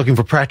 you were looking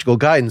for practical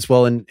guidance.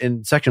 Well,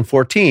 in section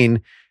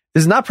 14,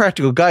 this is not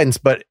practical guidance,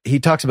 but he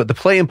talks about the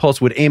play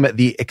impulse would aim at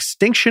the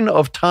extinction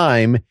of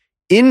time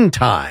in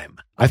time.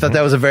 I thought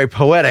that was a very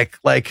poetic,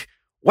 like,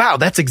 wow,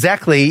 that's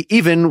exactly,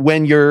 even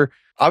when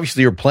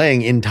obviously you're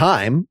playing in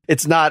time.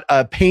 It's not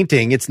a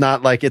painting. It's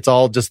not like it's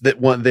all just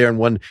that one there and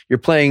one. You're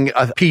playing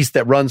a piece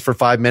that runs for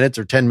 5 minutes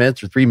or 10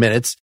 minutes or 3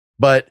 minutes,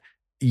 but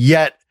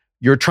yet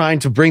you're trying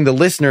to bring the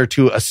listener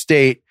to a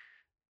state.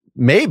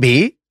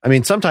 Maybe, I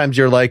mean, sometimes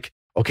you're like,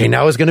 okay,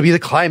 now is going to be the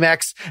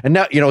climax. And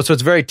now, so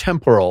it's very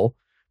temporal,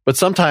 but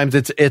sometimes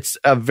it's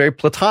a very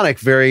platonic,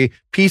 very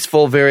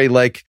peaceful, very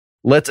like,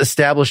 let's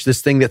establish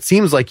this thing that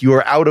seems like you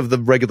are out of the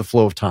regular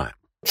flow of time.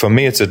 For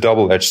me, it's a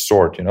double-edged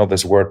sword,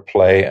 this word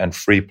play and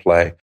free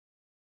play.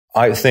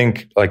 I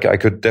think, like, I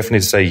could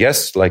definitely say,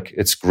 yes, like,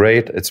 it's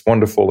great. It's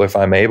wonderful if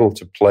I'm able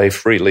to play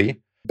freely.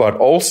 But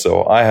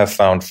also, I have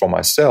found for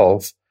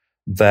myself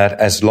that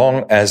as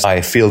long as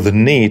I feel the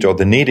need or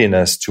the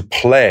neediness to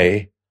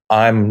play,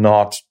 I'm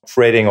not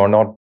creating or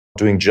not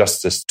doing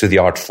justice to the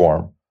art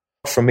form.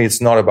 For me, it's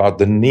not about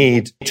the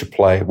need to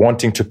play,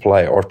 wanting to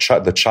play, or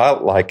the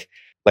childlike,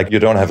 like you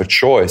don't have a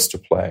choice to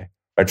play.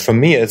 Right? For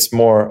me, it's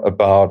more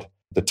about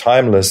the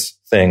timeless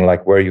thing,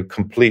 like where you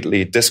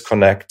completely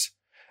disconnect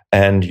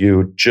and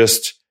you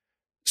just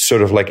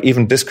sort of like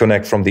even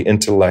disconnect from the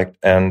intellect,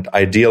 and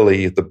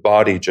ideally the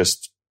body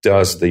just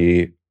does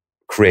the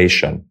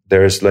creation.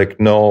 There's like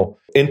no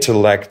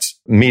intellect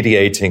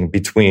mediating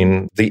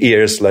between the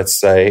ears, let's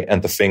say,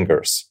 and the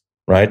fingers,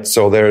 right?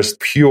 So there's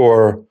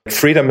pure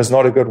freedom is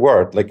not a good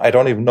word. Like, I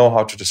don't even know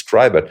how to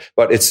describe it,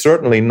 but it's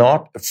certainly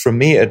not, for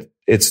me,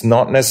 it's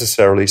not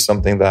necessarily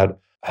something that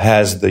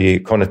has the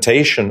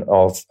connotation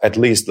of at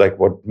least like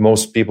what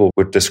most people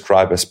would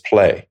describe as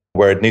play,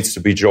 where it needs to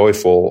be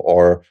joyful,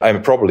 or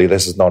probably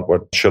this is not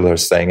what Schiller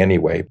is saying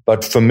anyway.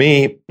 But for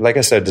me, like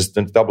I said, it's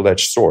a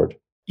double-edged sword.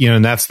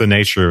 And that's the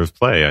nature of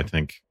play, I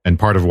think. And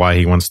part of why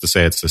he wants to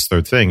say it's this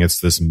third thing, it's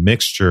this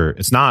mixture.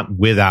 It's not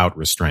without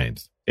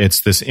restraint.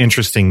 It's this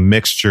interesting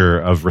mixture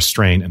of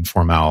restraint and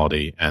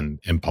formality and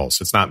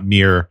impulse. It's not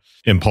mere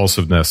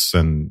impulsiveness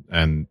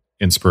and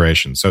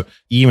inspiration. So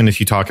even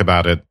if you talk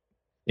about it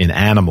in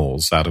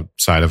animals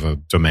outside of a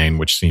domain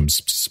which seems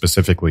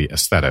specifically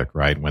aesthetic,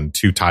 right? When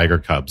two tiger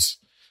cubs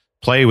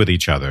play with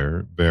each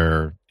other,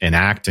 they're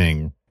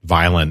enacting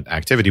violent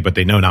activity, but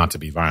they know not to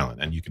be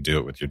violent. And you can do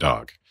it with your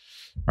dog,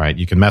 right?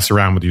 You can mess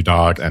around with your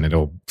dog and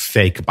it'll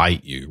fake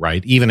bite you,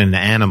 right? Even an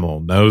animal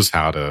knows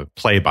how to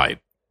play bite,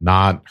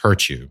 not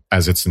hurt you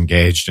as it's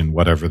engaged in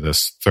whatever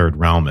this third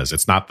realm is.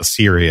 It's not the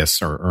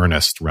serious or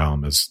earnest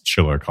realm, as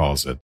Schiller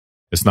calls it.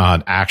 It's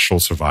not actual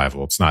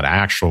survival. It's not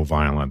actual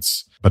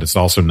violence, but it's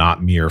also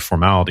not mere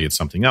formality. It's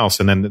something else.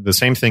 And then the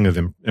same thing of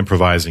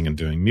improvising and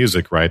doing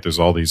music, right? There's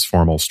all these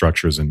formal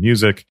structures in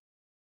music.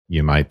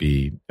 You might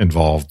be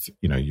involved,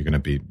 you're going to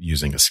be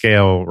using a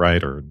scale,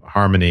 right? Or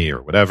harmony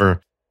or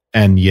whatever.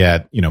 And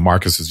yet,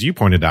 Marcus, as you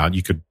pointed out,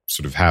 you could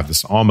sort of have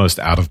this almost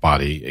out of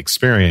body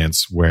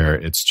experience where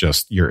it's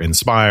just you're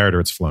inspired or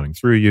it's flowing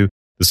through you.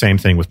 The same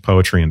thing with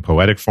poetry and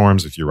poetic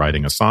forms. If you're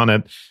writing a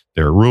sonnet,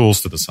 there are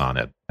rules to the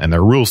sonnet, and there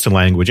are rules to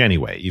language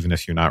anyway, even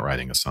if you're not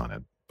writing a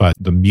sonnet. But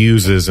the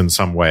muses in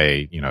some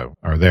way,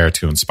 are there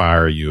to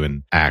inspire you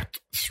and act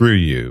through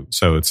you.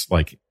 So it's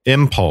like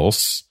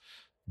impulse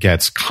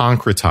gets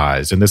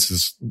concretized. And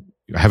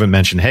I haven't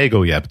mentioned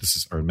Hegel yet, but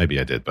or maybe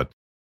I did, but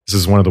this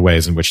is one of the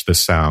ways in which this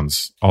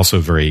sounds also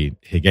very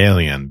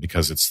Hegelian,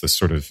 because it's this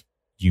sort of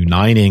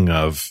uniting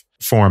of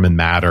form and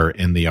matter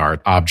in the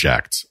art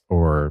object,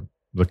 or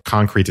the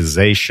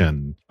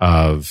concretization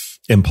of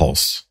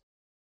impulse.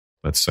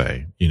 Let's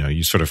say,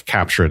 you sort of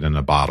capture it in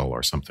a bottle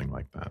or something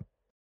like that.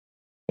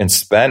 In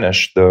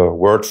Spanish, the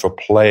word for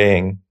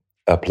playing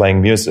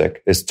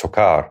music is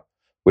tocar,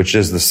 which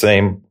is the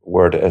same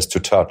word as to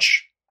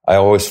touch. I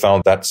always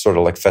found that sort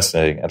of like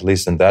fascinating, at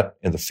least in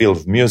the field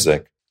of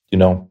music,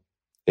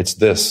 it's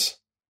this.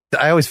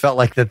 I always felt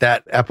like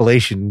that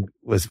appellation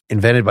was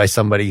invented by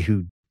somebody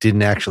who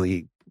didn't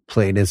actually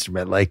play an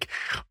instrument. Like,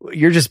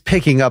 you're just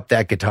picking up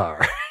that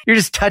guitar. You're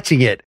just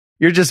touching it.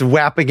 You're just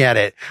whapping at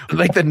it.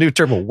 Like the new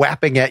term,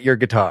 whapping at your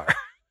guitar.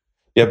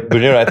 Yeah,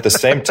 but at the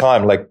same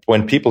time, like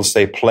when people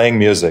say playing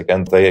music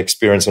and they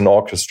experience an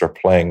orchestra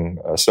playing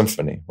a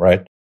symphony,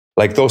 right?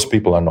 Like those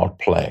people are not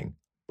playing.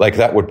 Like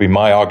that would be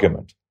my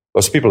argument.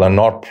 Those people are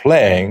not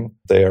playing.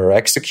 They are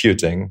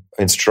executing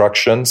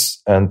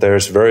instructions, and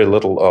there's very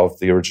little of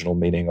the original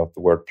meaning of the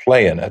word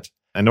play in it.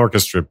 An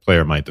orchestra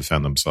player might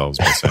defend themselves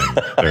by saying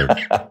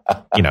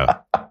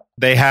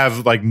they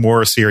have like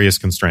more serious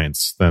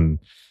constraints than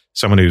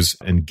someone who's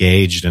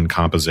engaged in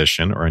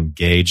composition or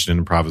engaged in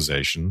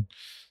improvisation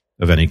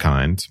of any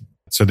kind.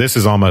 So this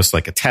is almost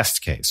like a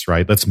test case,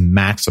 right? Let's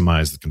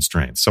maximize the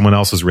constraints. Someone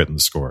else has written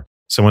the score.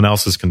 Someone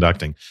else is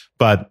conducting.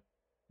 But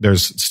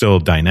there's still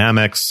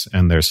dynamics,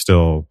 and there's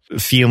still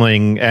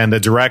feeling, and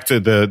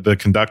the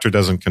conductor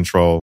doesn't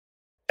control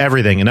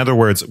everything. In other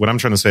words, what I'm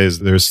trying to say is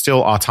there's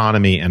still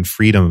autonomy and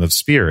freedom of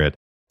spirit,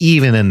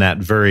 even in that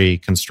very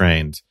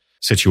constrained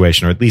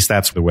situation, or at least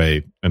that's the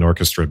way an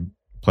orchestra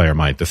player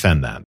might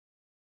defend that.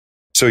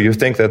 So you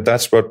think that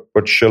that's what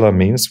Schiller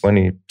means when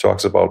he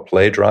talks about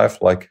play drive,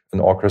 like an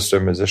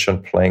orchestra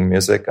musician playing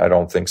music? I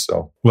don't think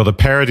so. Well, the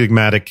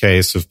paradigmatic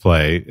case of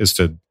play is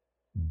to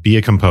be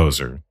a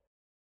composer,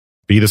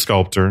 be the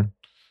sculptor,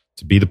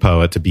 to be the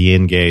poet, to be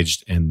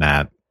engaged in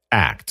that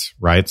act,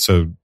 right?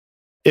 So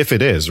if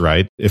it is,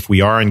 right, if we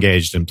are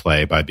engaged in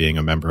play by being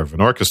a member of an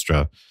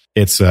orchestra,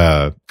 it's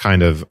a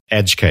kind of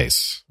edge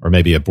case, or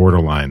maybe a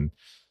borderline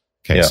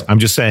case. Yeah. I'm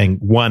just saying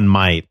one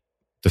might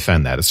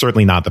defend that. It's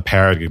certainly not the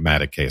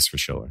paradigmatic case for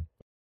Schiller.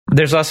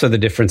 There's also the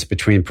difference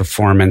between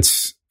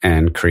performance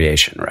and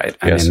creation, right?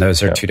 I mean,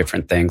 those are two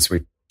different things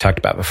we've talked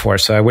about before.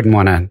 So I wouldn't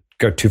want to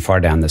go too far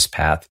down this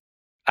path.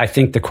 I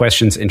think the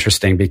question's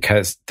interesting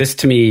because this,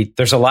 to me,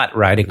 there's a lot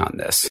riding on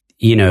this.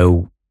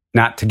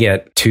 Not to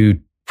get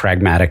too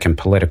pragmatic and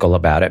political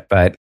about it,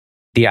 but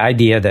the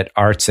idea that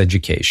arts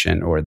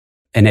education, or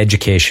an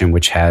education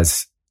which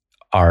has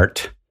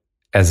art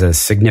as a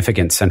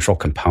significant central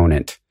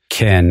component,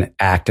 can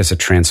act as a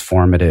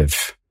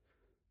transformative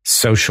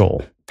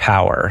social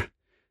power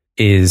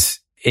is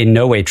in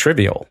no way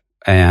trivial.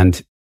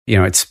 And,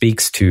 it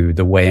speaks to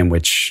the way in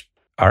which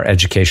our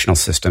educational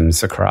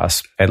systems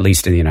across, at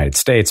least in the United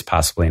States,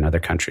 possibly in other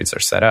countries, are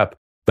set up.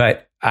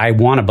 But I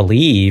want to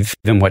believe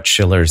in what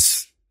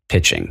Schiller's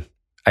pitching.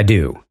 I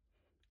do.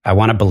 I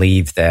want to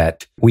believe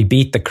that we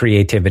beat the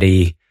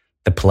creativity,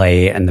 the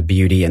play, and the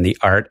beauty and the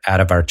art out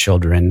of our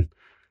children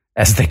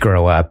as they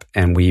grow up,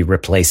 and we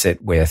replace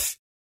it with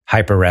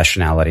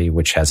hyper-rationality,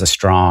 which has a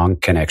strong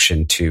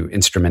connection to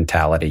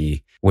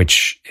instrumentality,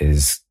 which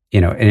is,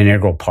 an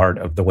integral part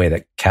of the way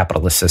that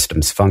capitalist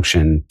systems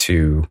function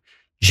to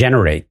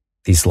generate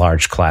these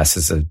large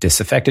classes of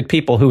disaffected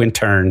people who in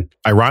turn,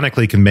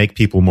 ironically, can make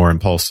people more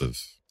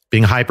impulsive.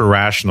 Being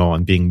hyper-rational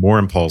and being more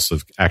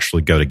impulsive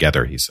actually go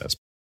together, he says.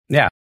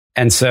 Yeah.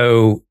 And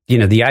so,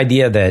 the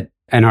idea that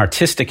an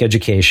artistic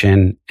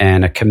education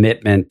and a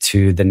commitment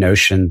to the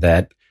notion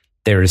that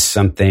there is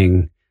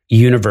something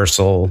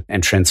universal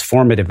and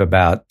transformative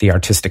about the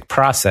artistic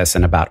process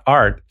and about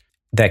art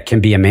that can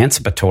be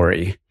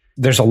emancipatory,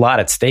 there's a lot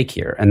at stake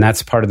here. And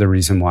that's part of the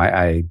reason why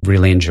I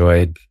really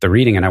enjoyed the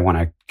reading and I want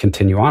to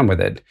continue on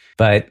with it.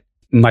 But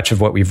much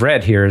of what we've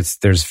read here is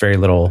there's very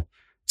little.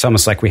 It's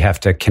almost like we have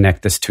to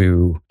connect this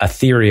to a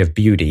theory of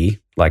beauty.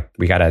 Like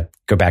we got to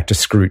go back to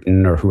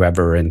Scruton or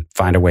whoever and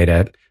find a way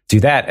to do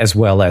that, as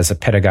well as a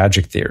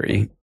pedagogic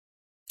theory.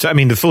 So,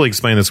 to fully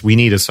explain this, we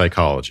need a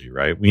psychology,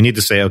 right? We need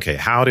to say, okay,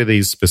 how do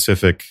these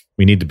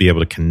we need to be able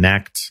to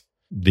connect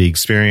the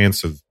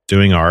experience of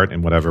doing art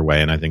in whatever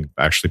way. And I think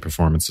actually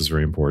performance is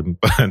very important.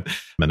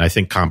 And I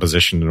think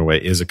composition in a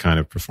way is a kind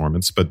of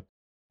performance. But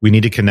we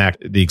need to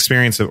connect the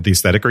experience of the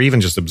aesthetic, or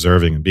even just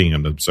observing and being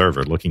an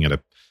observer, looking at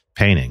a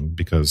painting,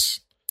 because,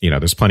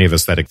 there's plenty of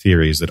aesthetic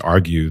theories that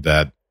argue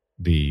that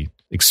the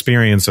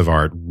experience of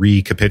art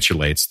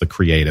recapitulates the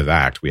creative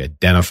act. We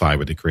identify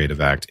with the creative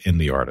act in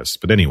the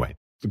artist. But anyway,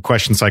 the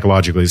question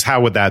psychologically is,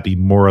 how would that be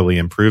morally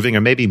improving?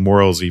 Or maybe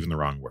moral is even the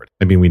wrong word.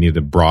 Maybe we need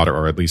a broader,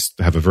 or at least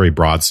have a very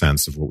broad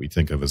sense of what we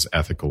think of as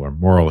ethical or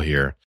moral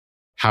here.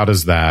 How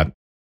does that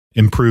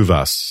improve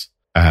us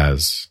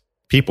as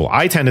people?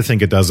 I tend to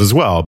think it does as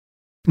well.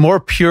 More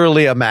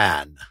purely a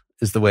man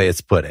is the way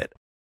it's put it.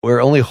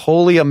 We're only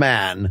wholly a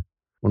man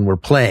when we're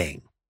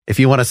playing. If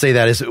you want to say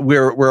that, is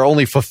we're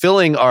only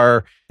fulfilling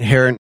our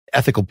inherent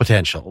ethical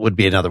potential would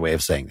be another way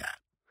of saying that.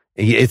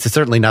 It's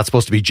certainly not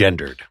supposed to be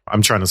gendered.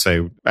 I'm trying to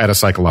say, at a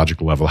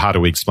psychological level, how do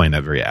we explain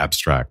that very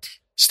abstract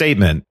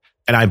statement?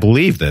 And I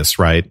believe this,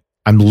 right?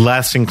 I'm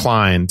less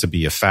inclined to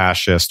be a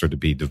fascist or to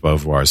be de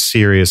Beauvoir's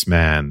serious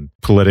man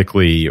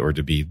politically, or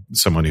to be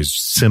someone who's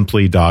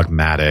simply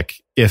dogmatic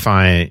if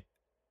I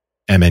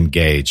am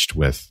engaged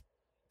with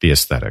the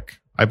aesthetic.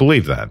 I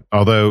believe that.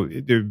 Although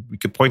we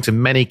could point to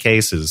many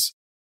cases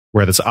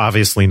where that's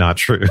obviously not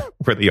true,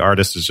 where the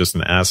artist is just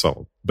an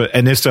asshole.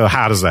 And if so,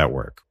 how does that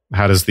work?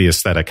 How does the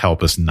aesthetic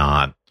help us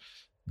not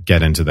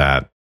get into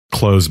that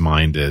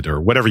closed-minded, or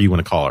whatever you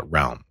want to call it,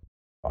 realm?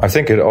 I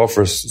think it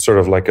offers sort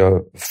of like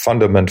a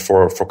fundament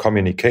for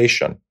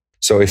communication.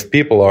 So if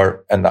people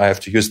are, and I have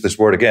to use this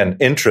word again,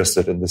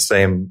 interested in the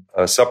same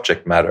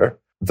subject matter,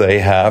 they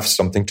have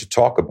something to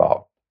talk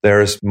about.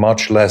 There is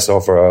much less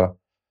of a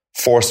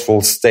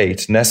forceful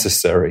state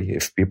necessary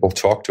if people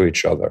talk to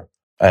each other.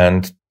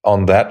 And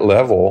on that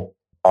level,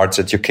 arts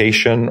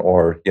education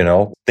or,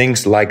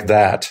 things like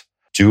that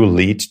do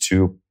lead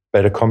to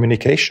better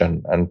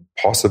communication and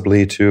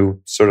possibly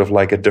to sort of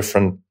like a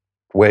different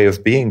way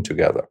of being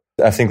together.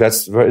 I think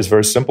is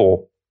very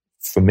simple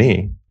for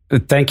me.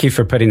 Thank you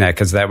for putting that,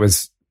 because that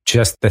was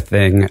just the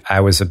thing I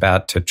was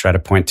about to try to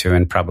point to,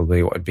 and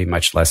probably what would be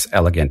much less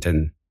elegant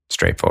and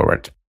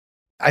straightforward.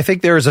 I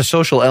think there is a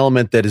social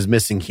element that is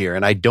missing here,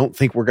 and I don't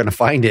think we're going to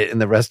find it in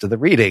the rest of the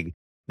reading.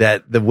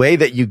 That the way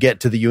that you get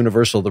to the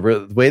universal,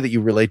 the way that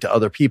you relate to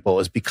other people,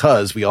 is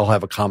because we all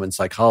have a common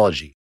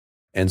psychology.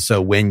 And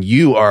so when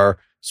you are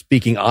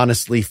speaking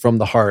honestly from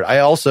the heart, I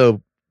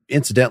also,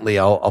 incidentally,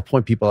 I'll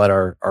point people at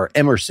our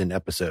Emerson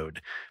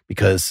episode,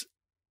 because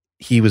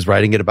he was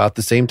writing it about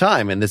the same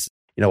time. And this,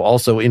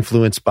 also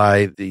influenced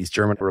by these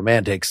German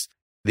romantics,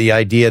 the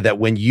idea that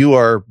when you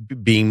are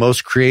being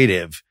most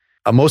creative,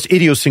 most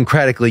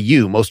idiosyncratically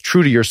you, most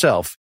true to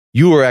yourself,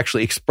 you are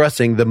actually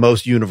expressing the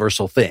most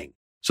universal thing.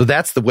 So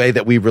that's the way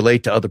that we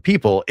relate to other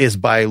people, is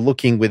by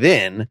looking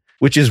within,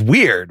 which is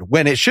weird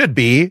when it should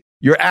be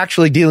you're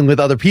actually dealing with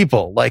other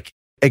people, like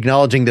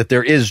acknowledging that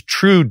there is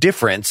true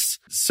difference.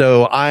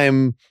 So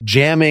I'm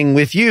jamming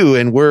with you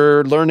and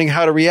we're learning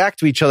how to react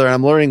to each other. And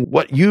I'm learning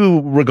what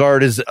you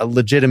regard as a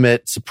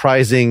legitimate,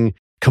 surprising,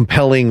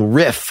 compelling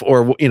riff,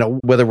 or,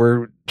 whether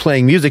we're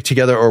playing music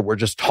together or we're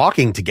just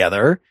talking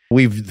together.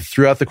 We've,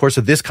 throughout the course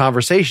of this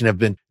conversation, have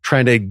been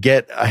trying to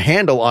get a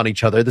handle on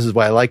each other. This is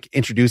why I like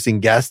introducing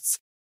guests,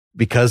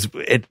 because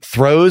it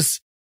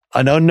throws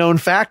an unknown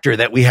factor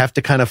that we have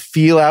to kind of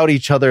feel out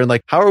each other, and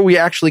like, how are we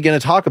actually going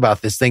to talk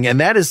about this thing?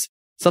 And that is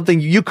something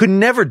you could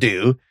never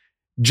do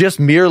just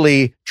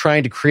merely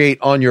trying to create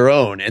on your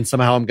own. And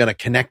somehow I'm going to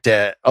connect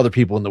to other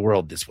people in the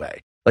world this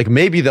way. Like,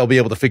 maybe they'll be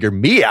able to figure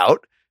me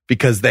out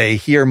because they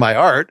hear my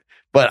art,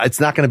 but it's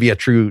not going to be a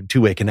true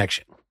two-way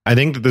connection. I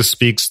think that this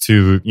speaks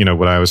to,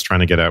 what I was trying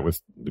to get at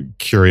with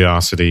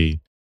curiosity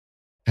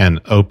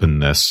and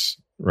openness,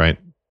 right?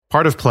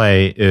 Part of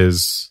play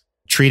is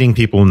treating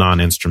people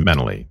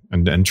non-instrumentally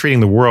and treating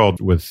the world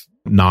with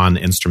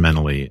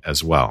non-instrumentally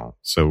as well.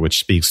 So, which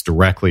speaks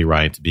directly,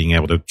 right, to being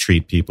able to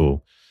treat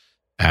people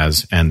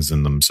as ends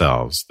in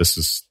themselves. This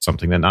is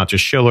something that not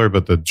just Schiller,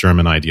 but the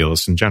German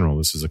idealists in general,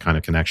 this is a kind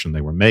of connection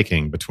they were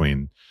making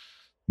between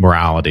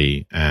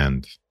morality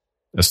and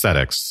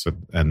aesthetics.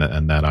 And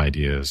that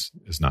idea is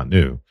not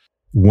new.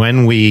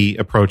 When we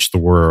approach the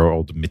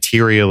world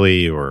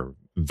materially or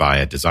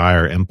via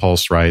desire,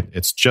 impulse, right,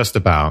 it's just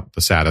about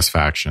the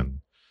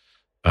satisfaction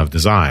of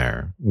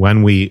desire.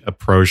 When we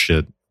approach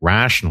it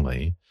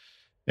rationally,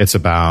 it's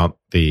about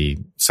the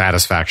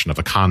satisfaction of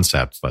a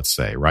concept, let's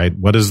say, right?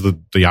 What is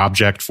the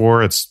object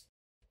for? It's,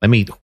 let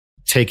me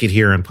take it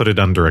here and put it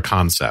under a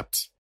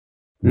concept.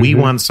 Mm-hmm. We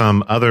want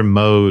some other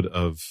mode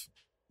of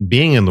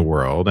being in the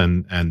world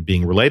and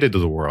being related to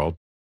the world,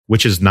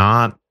 which is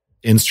not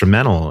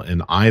instrumental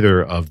in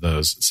either of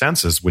those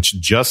senses, which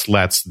just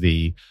lets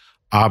the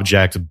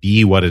object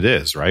be what it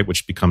is, right?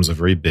 Which becomes a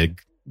very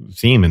big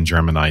theme in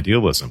German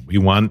idealism. We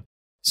want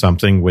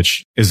something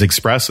which is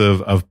expressive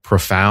of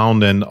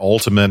profound and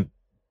ultimate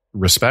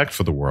respect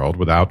for the world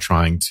without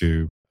trying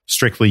to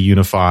strictly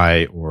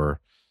unify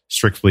or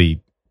strictly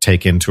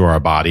take into our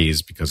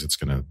bodies because it's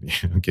going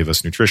to give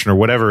us nutrition or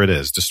whatever it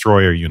is,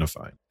 destroy or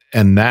unify.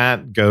 And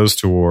that goes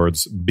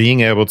towards being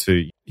able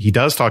to, he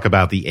does talk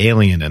about the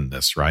alien in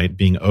this, right?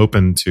 Being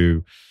open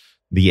to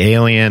the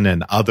alien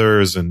and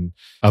others and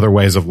other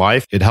ways of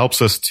life. It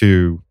helps us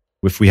to,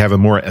 if we have a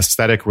more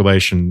aesthetic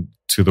relation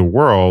to the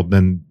world,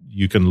 then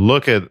you can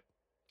look at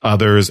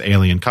others,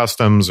 alien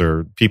customs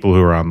or people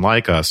who are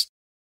unlike us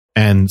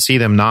and see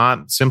them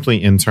not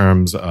simply in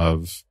terms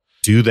of,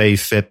 do they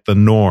fit the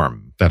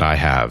norm that I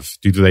have?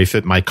 Do they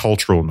fit my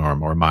cultural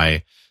norm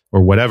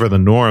or whatever the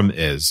norm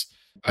is?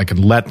 I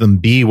can let them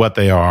be what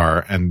they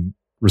are and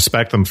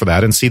respect them for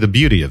that and see the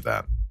beauty of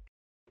that.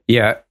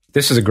 Yeah,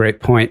 this is a great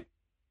point,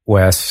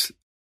 Wes.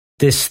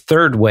 This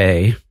third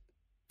way,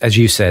 as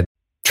you said,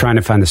 trying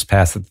to find this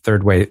path of the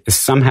third way is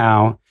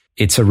somehow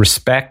it's a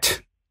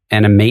respect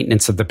and a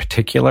maintenance of the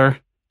particular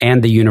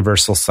and the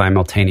universal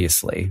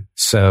simultaneously.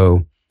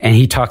 So, and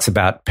he talks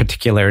about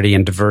particularity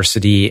and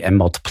diversity and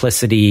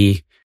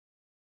multiplicity.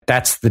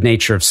 That's the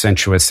nature of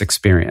sensuous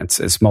experience,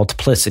 is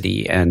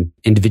multiplicity and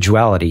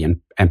individuality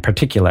and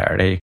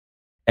particularity.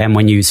 And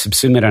when you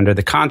subsume it under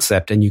the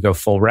concept and you go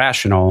full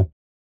rational,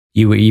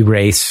 you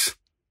erase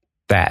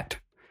that.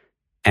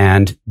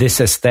 And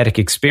this aesthetic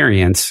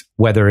experience,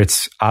 whether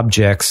it's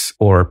objects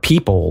or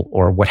people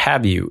or what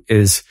have you,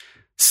 is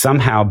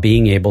somehow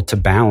being able to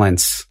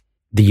balance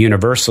the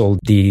universal,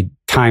 the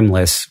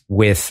timeless,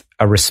 with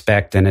a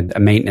respect and a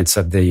maintenance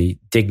of the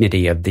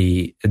dignity of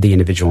the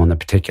individual and the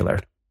particular.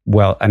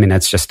 Well, I mean,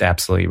 that's just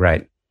absolutely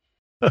right.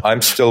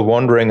 I'm still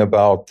wondering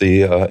about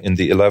the in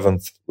the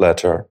 11th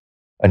letter,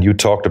 and you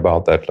talked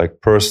about that,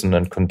 like person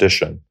and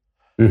condition.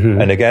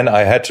 Mm-hmm. And again,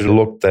 I had to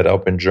look that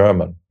up in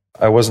German.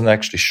 I wasn't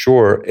actually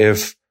sure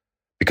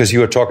because you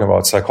were talking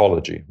about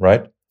psychology,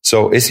 right?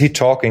 So is he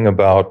talking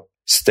about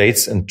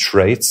states and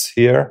traits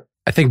here?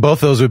 I think both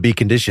those would be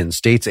conditions.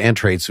 States and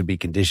traits would be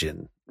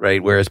condition,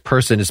 right? Whereas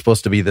person is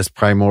supposed to be this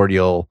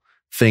primordial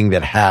thing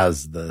that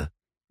has the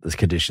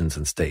conditions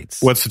and states.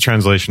 What's the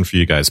translation for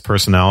you guys?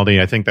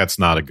 Personality? I think that's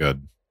not a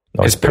good.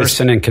 No, it's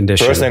person and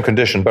condition. Person and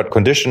condition, but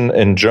condition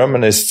in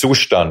German is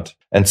Zustand.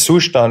 And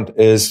Zustand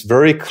is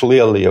very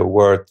clearly a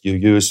word you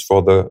use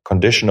for the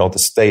condition or the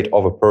state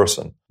of a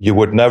person. You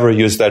would never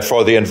use that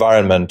for the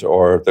environment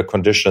or the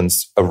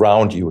conditions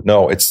around you.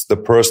 No, it's the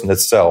person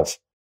itself.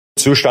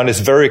 Zustand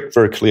is very,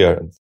 very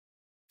clear.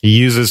 He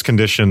uses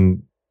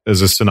condition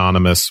as a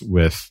synonymous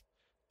with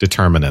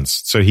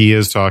determinants. So he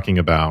is talking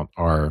about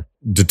our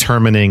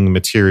determining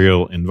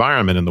material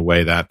environment in the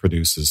way that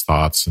produces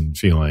thoughts and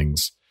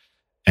feelings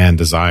and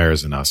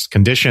desires in us.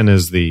 Condition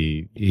is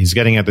he's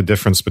getting at the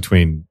difference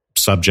between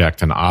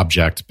subject and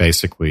object,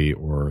 basically,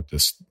 or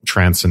this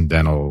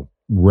transcendental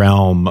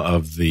realm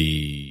of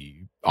the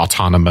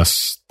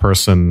autonomous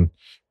person,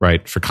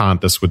 right? For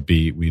Kant,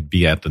 we'd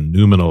be at the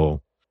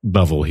noumenal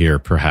level here,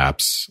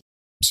 perhaps.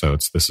 So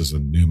this is a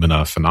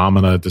noumena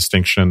phenomena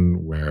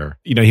distinction where,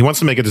 he wants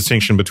to make a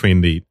distinction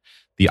between the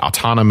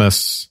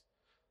autonomous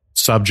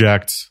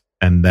subject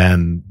and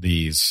then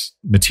these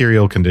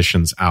material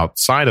conditions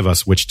outside of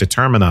us, which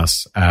determine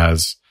us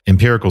as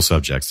empirical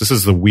subjects. This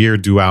is the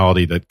weird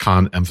duality that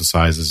Kant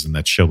emphasizes and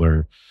that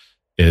Schiller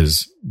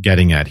is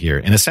getting at here.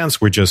 In a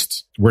sense,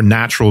 we're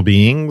natural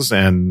beings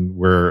and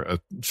we're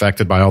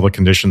affected by all the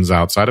conditions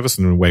outside of us.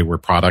 And in a way, we're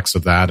products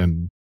of that.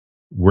 And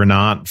we're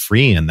not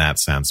free in that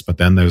sense. But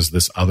then there's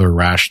this other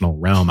rational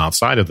realm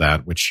outside of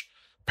that, which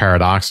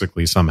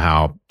paradoxically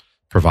somehow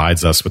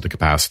provides us with the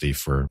capacity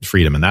for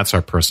freedom. And that's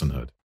our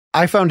personhood.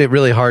 I found it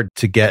really hard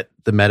to get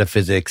the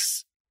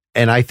metaphysics,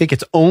 and I think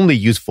it's only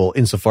useful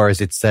insofar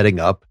as it's setting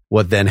up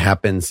what then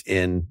happens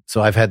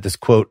so I've had this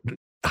quote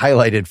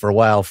highlighted for a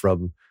while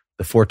from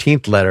the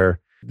 14th letter,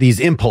 these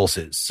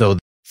impulses. So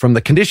from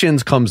the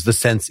conditions comes the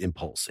sense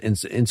impulse.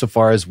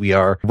 Insofar as we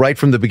are, right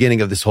from the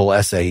beginning of this whole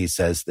essay, he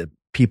says that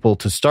people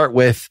to start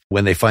with,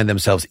 when they find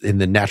themselves in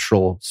the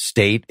natural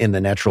state, in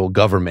the natural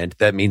government,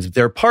 that means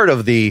they're part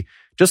of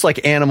just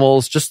like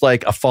animals, just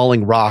like a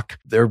falling rock,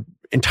 they're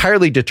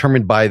entirely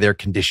determined by their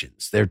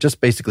conditions. They're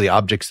just basically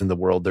objects in the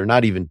world. They're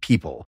not even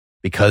people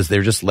because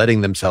they're just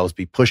letting themselves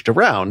be pushed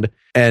around.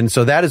 And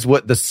so that is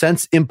what the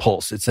sense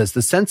impulse, it says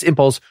the sense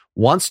impulse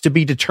wants to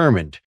be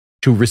determined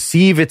to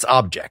receive its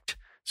object.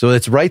 So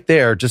it's right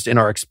there just in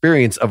our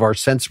experience of our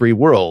sensory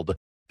world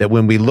that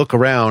when we look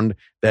around,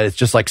 that it's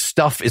just like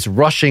stuff is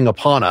rushing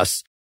upon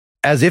us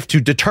as if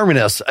to determine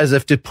us, as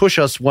if to push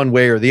us one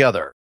way or the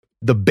other.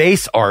 The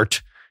bass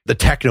art, the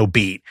techno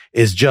beat,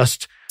 is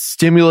just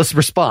stimulus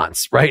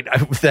response, right?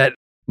 That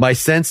my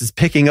sense is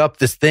picking up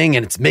this thing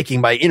and it's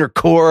making my inner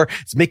core,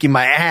 it's making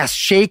my ass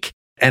shake.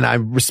 And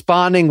I'm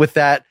responding with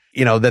that,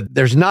 that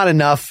there's not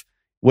enough.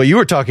 What you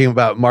were talking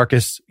about,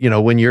 Marcus,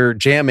 when you're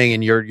jamming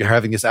and you're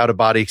having this out of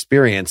body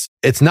experience,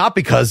 it's not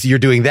because you're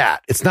doing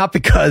that. It's not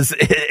because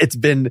it's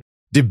been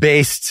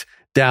debased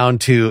down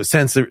to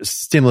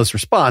stimulus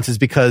response. It's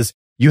because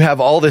you have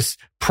all this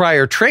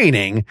prior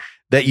training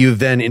that you've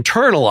then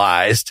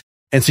internalized.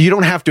 And so you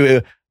don't have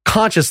to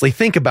consciously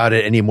think about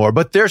it anymore,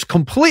 but there's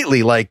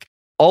completely like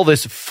all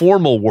this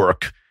formal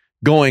work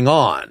going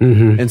on.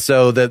 Mm-hmm. And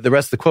so the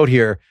rest of the quote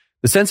here,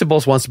 the sense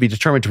impulse wants to be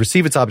determined to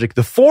receive its object.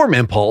 The form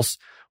impulse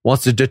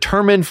wants to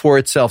determine for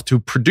itself to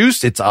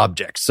produce its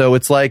objects. So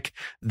it's like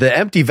the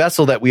empty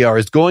vessel that we are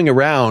is going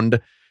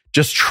around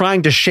just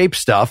trying to shape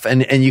stuff.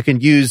 And you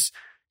can use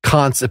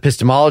Kant's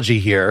epistemology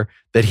here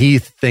that he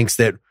thinks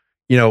that,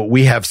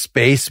 we have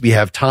space, we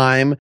have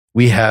time,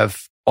 we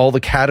have all the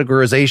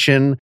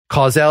categorization,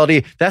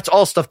 causality. That's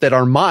all stuff that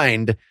our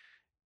mind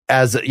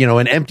as,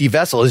 an empty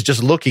vessel is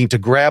just looking to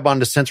grab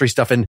onto sensory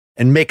stuff and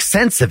make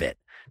sense of it,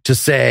 to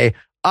say,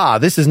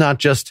 this is not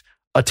just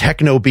a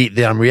techno beat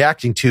that I'm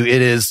reacting to.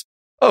 It is,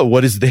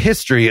 what is the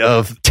history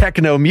of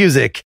techno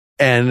music?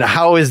 And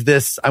how is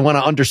this? I want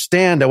to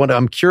understand.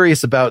 I'm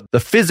curious about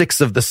the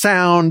physics of the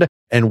sound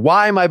and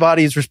why my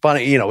body is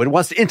responding. It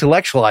wants to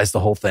intellectualize the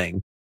whole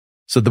thing.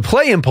 So the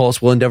play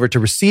impulse will endeavor to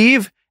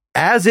receive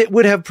as it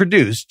would have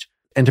produced,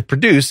 and to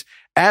produce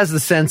as the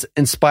sense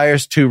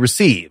inspires to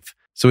receive.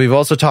 So we've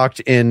also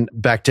talked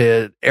back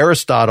to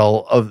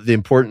Aristotle of the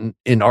important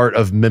in art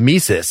of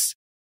mimesis.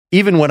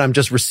 Even when I'm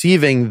just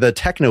receiving the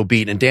techno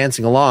beat and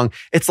dancing along,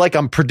 it's like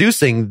I'm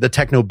producing the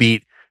techno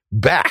beat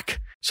back.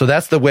 So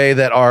that's the way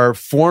that our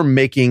form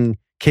making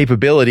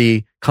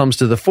capability comes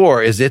to the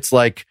fore.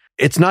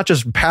 It's not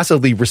just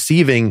passively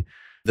receiving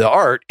the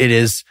art. It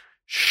is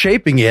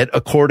shaping it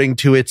according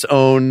to its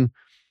own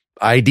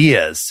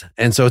ideas.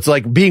 And so it's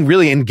like being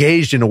really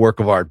engaged in a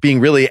work of art, being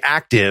really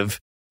active.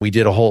 We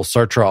did a whole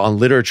Sartre on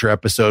literature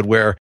episode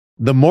where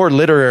the more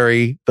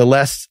literary, the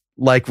less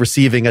like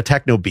receiving a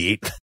techno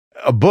beat.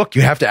 A book,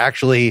 you have to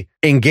actually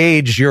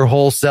engage your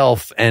whole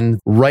self and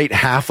write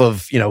half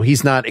of,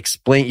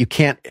 you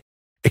can't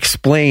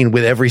explain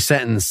with every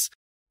sentence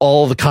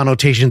all the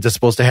connotations it's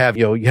supposed to have.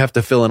 You have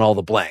to fill in all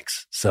the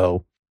blanks.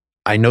 So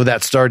I know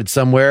that started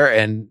somewhere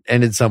and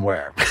ended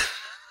somewhere.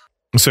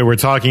 So we're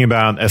talking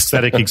about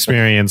aesthetic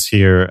experience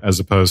here as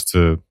opposed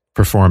to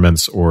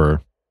performance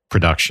or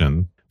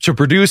production. To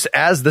produce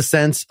as the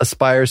sense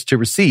aspires to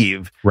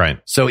receive. Right.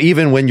 So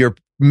even when you're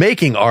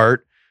making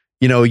art,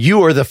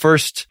 you are the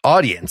first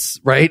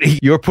audience, right?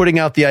 You're putting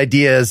out the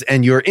ideas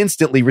and you're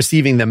instantly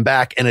receiving them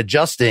back and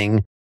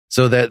adjusting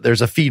so that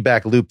there's a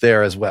feedback loop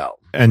there as well.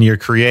 And you're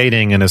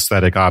creating an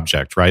aesthetic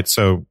object, right?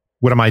 So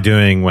what am I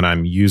doing when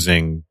I'm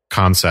using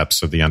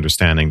concepts of the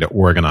understanding to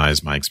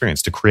organize my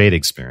experience, to create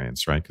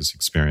experience, right? Because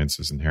experience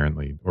is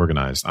inherently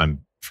organized.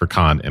 I'm, for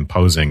Kant,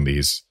 imposing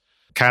these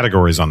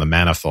categories on the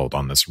manifold,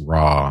 on this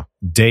raw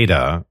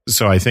data.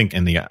 So I think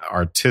in the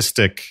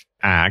artistic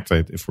act,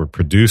 if we're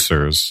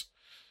producers,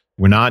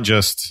 we're not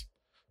just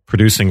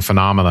producing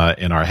phenomena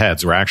in our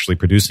heads. We're actually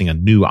producing a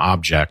new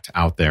object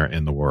out there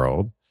in the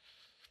world.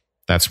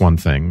 That's one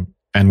thing.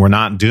 And we're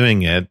not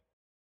doing it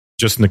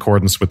just in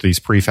accordance with these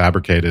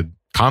prefabricated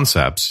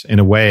concepts. In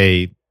a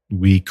way,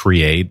 we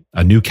create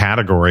a new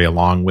category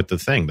along with the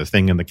thing. The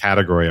thing and the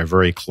category are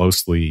very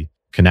closely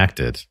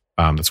connected.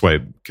 That's why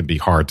it can be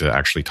hard to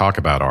actually talk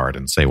about art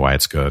and say why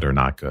it's good or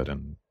not good.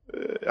 And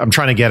I'm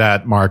trying to get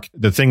at, Mark,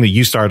 the thing that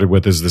you started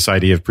with is this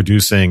idea of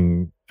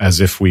producing as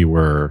if we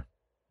were,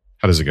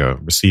 how does it go?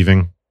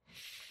 Receiving?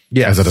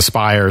 Yes. As it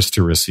aspires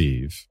to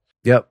receive.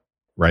 Yep.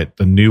 Right?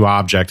 The new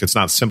object, it's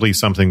not simply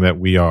something that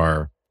we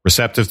are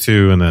receptive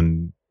to and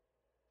then,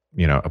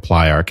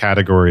 apply our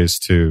categories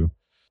to.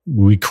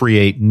 We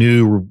create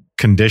new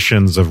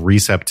conditions of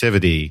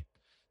receptivity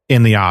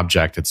in the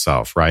object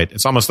itself, right?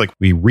 It's almost like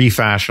we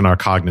refashion our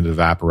cognitive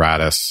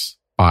apparatus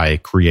by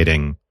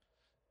creating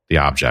the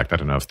object. I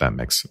don't know if that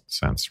makes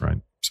sense, right?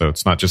 So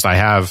it's not just I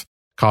have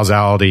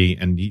causality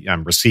and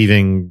I'm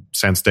receiving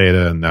sense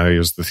data and now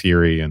here's the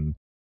theory, and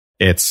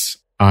it's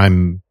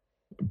I'm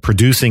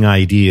producing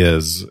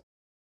ideas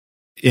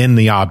in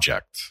the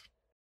object.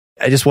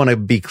 I just want to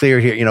be clear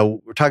here.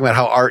 We're talking about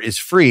how art is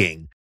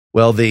freeing.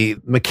 Well, the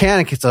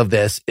mechanics of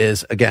this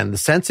is, again, the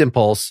sense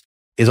impulse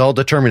is all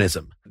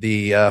determinism.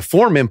 The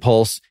form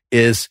impulse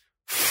is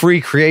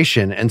free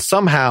creation. And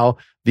somehow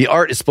the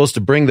art is supposed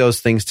to bring those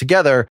things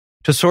together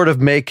to sort of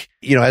make,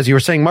 as you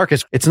were saying,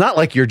 Marcus, it's not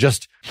like you're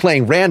just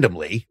playing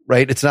randomly,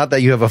 right? It's not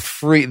that you have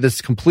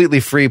this completely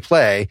free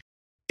play.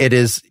 It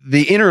is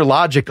the inner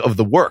logic of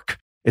the work.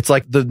 It's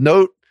like the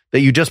note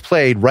that you just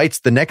played writes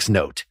the next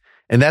note.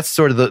 And that's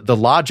sort of the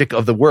logic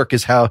of the work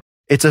is how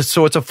it's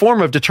a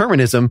form of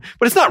determinism,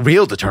 but it's not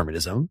real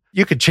determinism.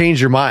 You could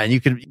change your mind. You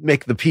could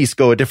make the piece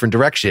go a different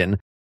direction.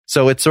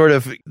 So it's sort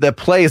of, the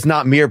play is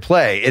not mere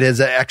play. It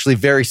is actually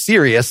very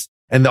serious.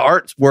 And the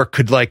artwork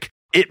could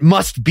it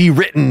must be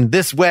written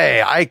this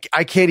way. I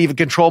can't even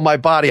control my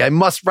body. I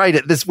must write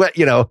it this way.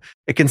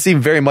 It can seem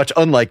very much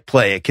unlike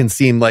play. It can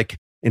seem like,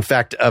 in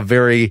fact, a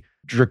very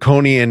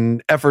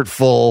draconian,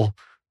 effortful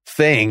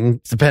thing,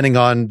 depending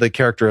on the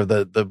character of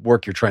the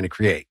work you're trying to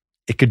create.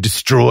 It could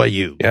destroy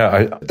you.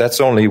 Yeah,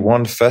 that's only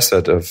one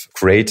facet of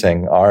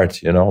creating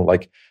art.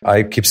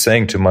 I keep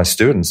saying to my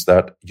students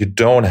that you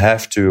don't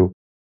have to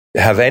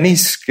have any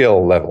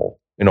skill level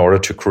in order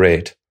to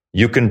create.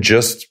 You can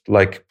just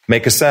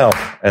make a sound,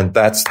 and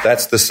that's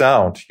the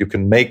sound. You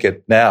can make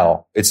it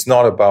now. It's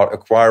not about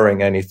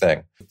acquiring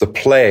anything. The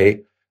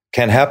play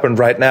can happen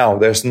right now.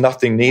 There's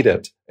nothing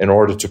needed in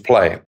order to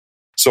play.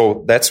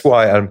 So that's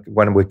why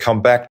when we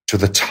come back to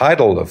the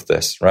title of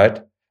this,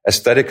 right?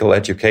 aesthetical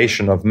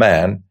education of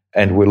man,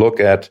 and we look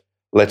at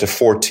letter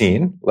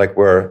 14, like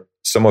where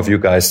some of you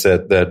guys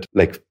said that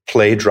like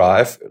play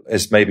drive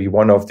is maybe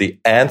one of the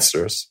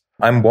answers.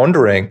 I'm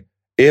wondering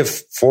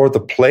if for the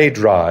play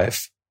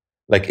drive,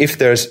 like if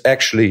there's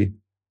actually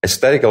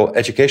aesthetical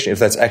education, if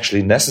that's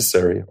actually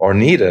necessary or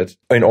needed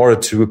in order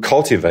to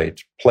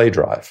cultivate play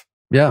drive.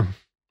 Yeah.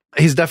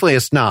 He's definitely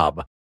a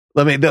snob.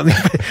 Let me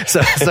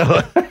so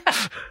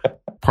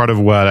part of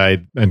what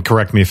and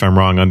correct me if I'm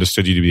wrong,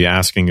 understood you to be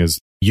asking is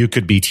you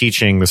could be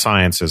teaching the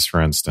sciences, for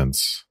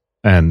instance,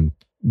 and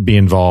be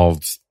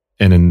involved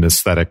in an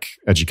aesthetic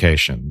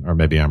education, or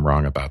maybe I'm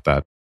wrong about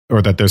that,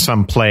 or that there's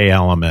some play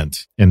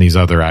element in these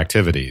other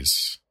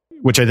activities,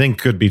 which I think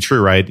could be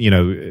true, right? You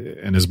know,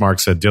 and as Mark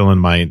said, Dylan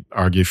might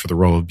argue for the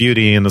role of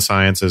beauty in the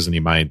sciences, and he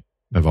might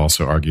have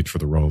also argued for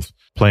the role of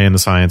play in the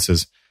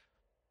sciences.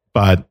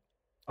 But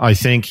I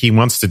think he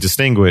wants to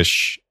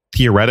distinguish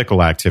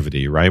theoretical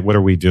activity, right? What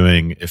are we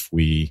doing if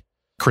we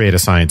create a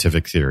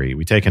scientific theory?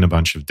 We take in a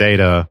bunch of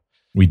data,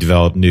 we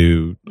develop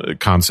new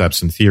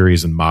concepts and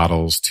theories and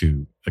models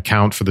to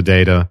account for the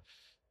data.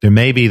 There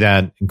may be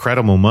that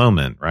incredible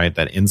moment, right?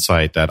 That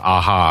insight, that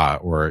aha,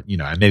 or, you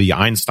know, maybe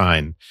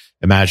Einstein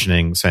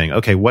imagining saying,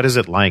 okay, what is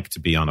it like to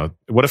be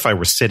what if I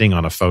were sitting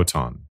on a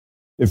photon?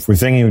 If we're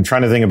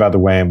trying to think about the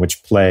way in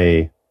which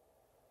play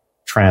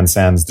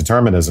transcends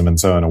determinism, and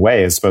so in a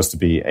way is supposed to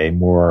be a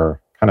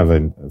more kind of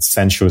a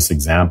sensuous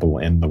example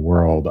in the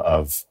world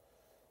of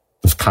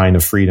the kind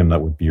of freedom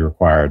that would be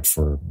required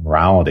for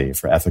morality,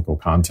 for ethical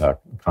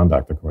conduct,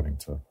 according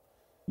to,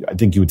 I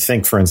think you would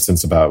think, for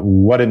instance, about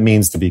what it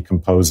means to be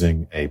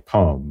composing a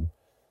poem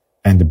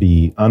and to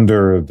be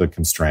under the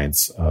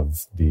constraints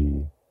of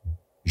the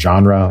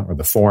genre or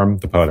the form,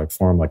 the poetic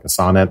form, like a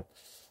sonnet,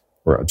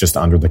 or just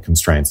under the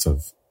constraints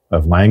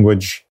of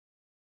language.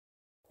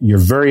 You're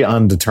very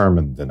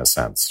undetermined in a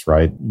sense,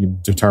 right? You're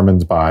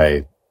determined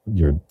by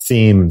your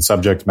theme and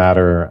subject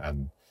matter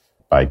and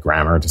by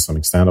grammar to some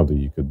extent, although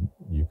you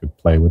could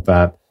play with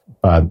that.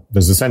 But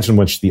there's a sense in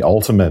which the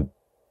ultimate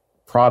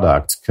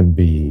product can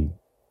be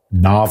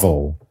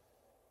novel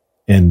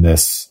in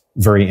this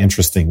very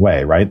interesting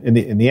way, right? In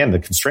the end, the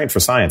constraint for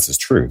science is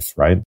truth,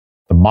 right?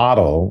 The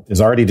model is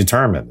already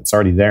determined. It's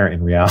already there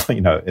in reality.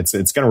 You know, it's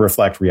going to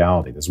reflect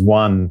reality. There's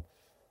one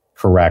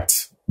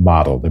correct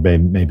model. There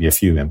may be a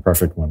few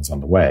imperfect ones on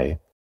the way,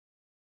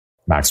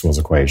 Maxwell's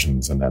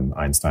equations and then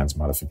Einstein's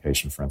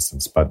modification, for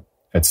instance. But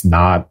it's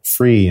not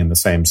free in the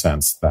same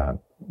sense that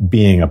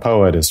being a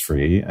poet is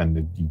free.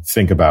 And you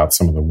think about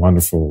some of the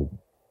wonderful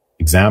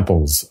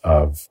examples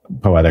of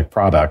poetic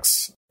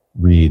products,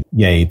 read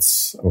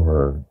Yeats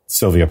or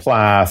Sylvia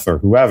Plath or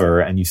whoever,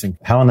 and you think,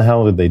 how in the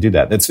hell did they do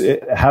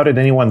that? How did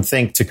anyone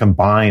think to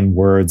combine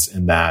words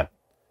in that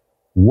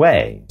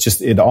way?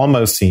 It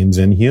almost seems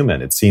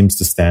inhuman. It seems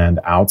to stand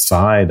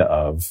outside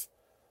of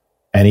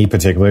any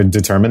particular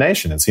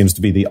determination. It seems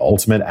to be the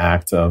ultimate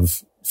act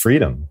of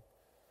freedom.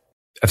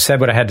 I've said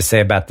what I had to say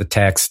about the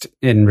text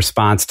in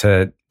response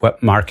to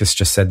what Marcus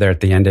just said there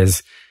at the end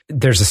is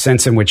there's a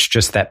sense in which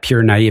just that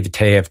pure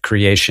naivete of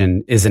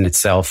creation is in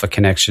itself a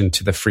connection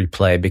to the free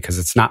play because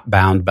it's not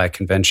bound by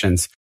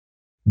conventions.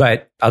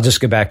 But I'll just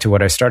go back to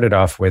what I started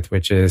off with,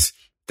 which is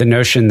the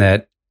notion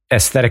that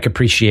aesthetic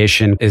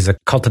appreciation is a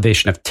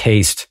cultivation of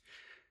taste,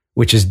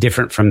 which is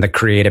different from the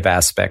creative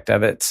aspect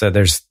of it. So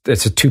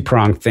it's a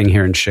two-pronged thing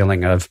here in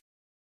Schilling of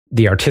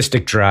the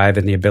artistic drive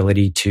and the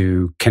ability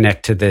to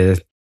connect to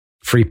the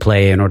free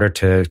play in order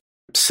to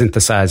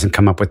synthesize and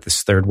come up with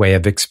this third way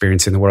of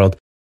experiencing the world.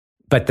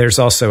 But there's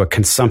also a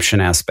consumption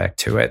aspect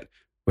to it,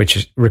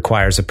 which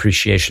requires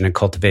appreciation and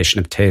cultivation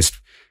of taste.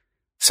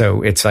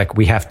 So it's like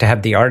we have to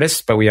have the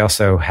artist, but we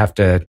also have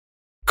to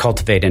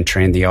cultivate and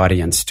train the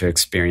audience to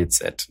experience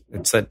it.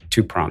 It's a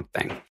two-pronged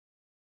thing.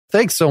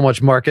 Thanks so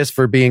much, Marcus,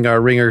 for being our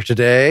ringer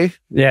today.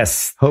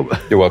 Yes.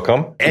 You're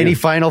welcome. Any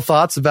final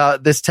thoughts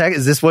about this text?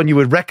 Is this one you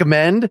would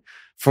recommend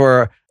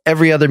for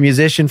every other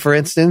musician, for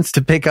instance,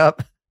 to pick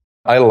up?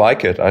 I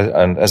like it.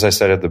 And as I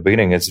said at the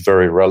beginning, it's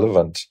very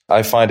relevant.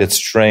 I find it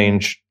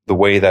strange the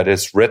way that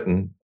it's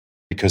written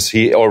because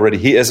he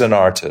is an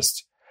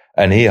artist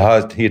and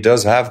he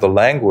does have the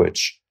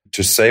language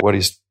to say what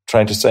he's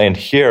trying to say. And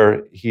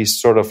here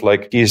he's sort of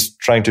like he's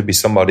trying to be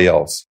somebody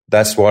else.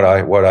 That's what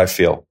I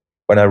feel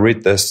when I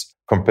read this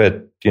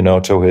compared,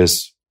 to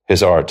his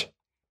art.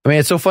 I mean,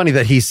 it's so funny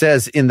that he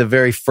says in the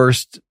very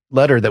first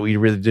letter that we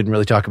really didn't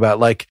really talk about,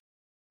 like,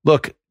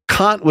 look,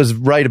 Kant was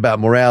right about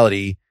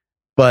morality,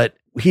 but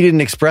he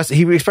expressed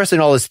it in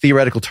all his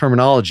theoretical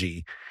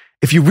terminology.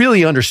 If you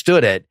really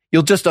understood it,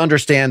 you'll just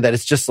understand that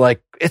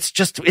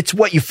it's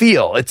what you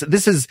feel.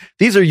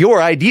 These are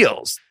your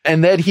ideals.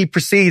 And then he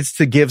proceeds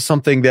to give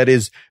something that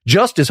is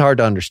just as hard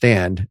to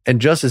understand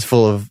and just as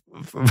full of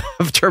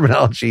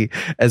terminology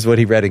as what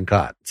he read in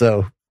Kant.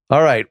 So,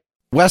 all right.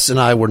 Wes and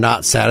I were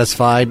not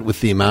satisfied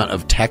with the amount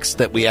of text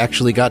that we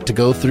actually got to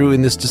go through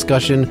in this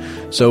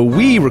discussion, so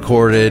we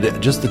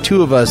recorded, just the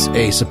two of us,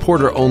 a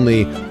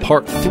supporter-only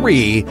Part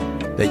 3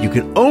 that you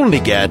can only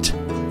get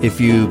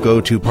if you go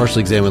to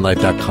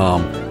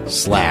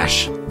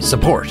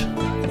partiallyexaminedlife.com/support.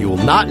 You will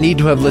not need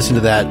to have listened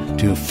to that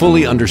to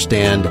fully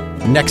understand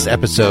next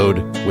episode,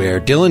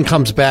 where Dylan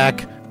comes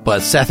back,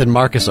 but Seth and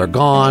Marcus are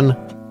gone,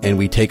 and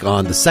we take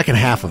on the second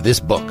half of this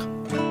book.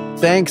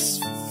 Thanks,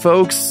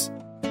 folks.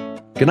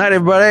 Good night,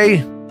 everybody.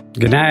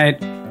 Good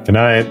night. Good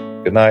night.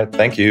 Good night.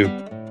 Thank you.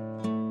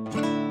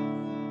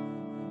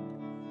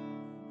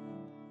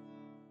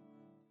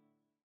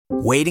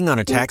 Waiting on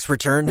a tax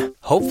return?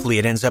 Hopefully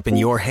it ends up in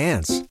your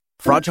hands.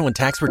 Fraudulent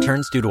tax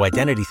returns due to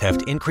identity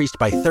theft increased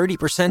by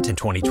 30% in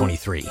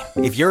 2023.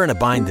 If you're in a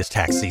bind this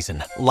tax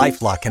season,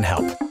 LifeLock can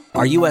help.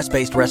 Our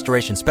U.S.-based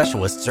restoration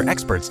specialists are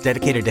experts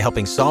dedicated to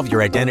helping solve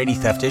your identity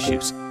theft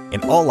issues.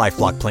 And all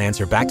LifeLock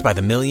plans are backed by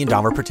the $1 Million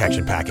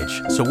Protection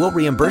Package. So we'll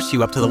reimburse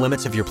you up to the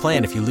limits of your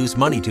plan if you lose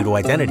money due to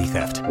identity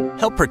theft.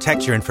 Help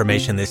protect your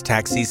information this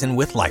tax season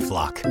with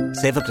LifeLock.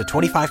 Save up to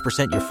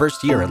 25% your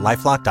first year at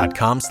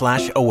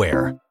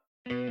LifeLock.com/aware.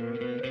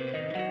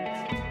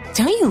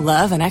 Don't you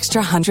love an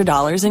extra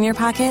 $100 in your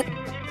pocket?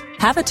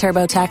 Have a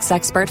TurboTax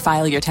expert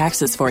file your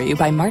taxes for you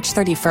by March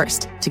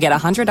 31st to get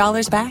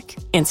 $100 back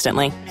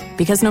instantly.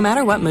 Because no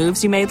matter what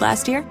moves you made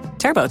last year,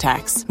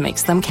 TurboTax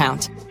makes them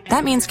count.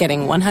 That means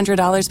getting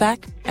 $100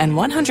 back and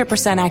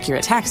 100%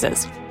 accurate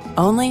taxes,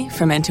 only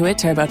from Intuit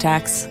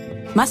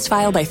TurboTax. Must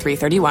file by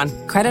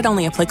 3/31. Credit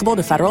only applicable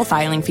to federal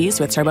filing fees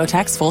with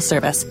TurboTax full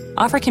service.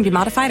 Offer can be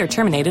modified or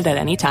terminated at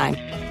any time.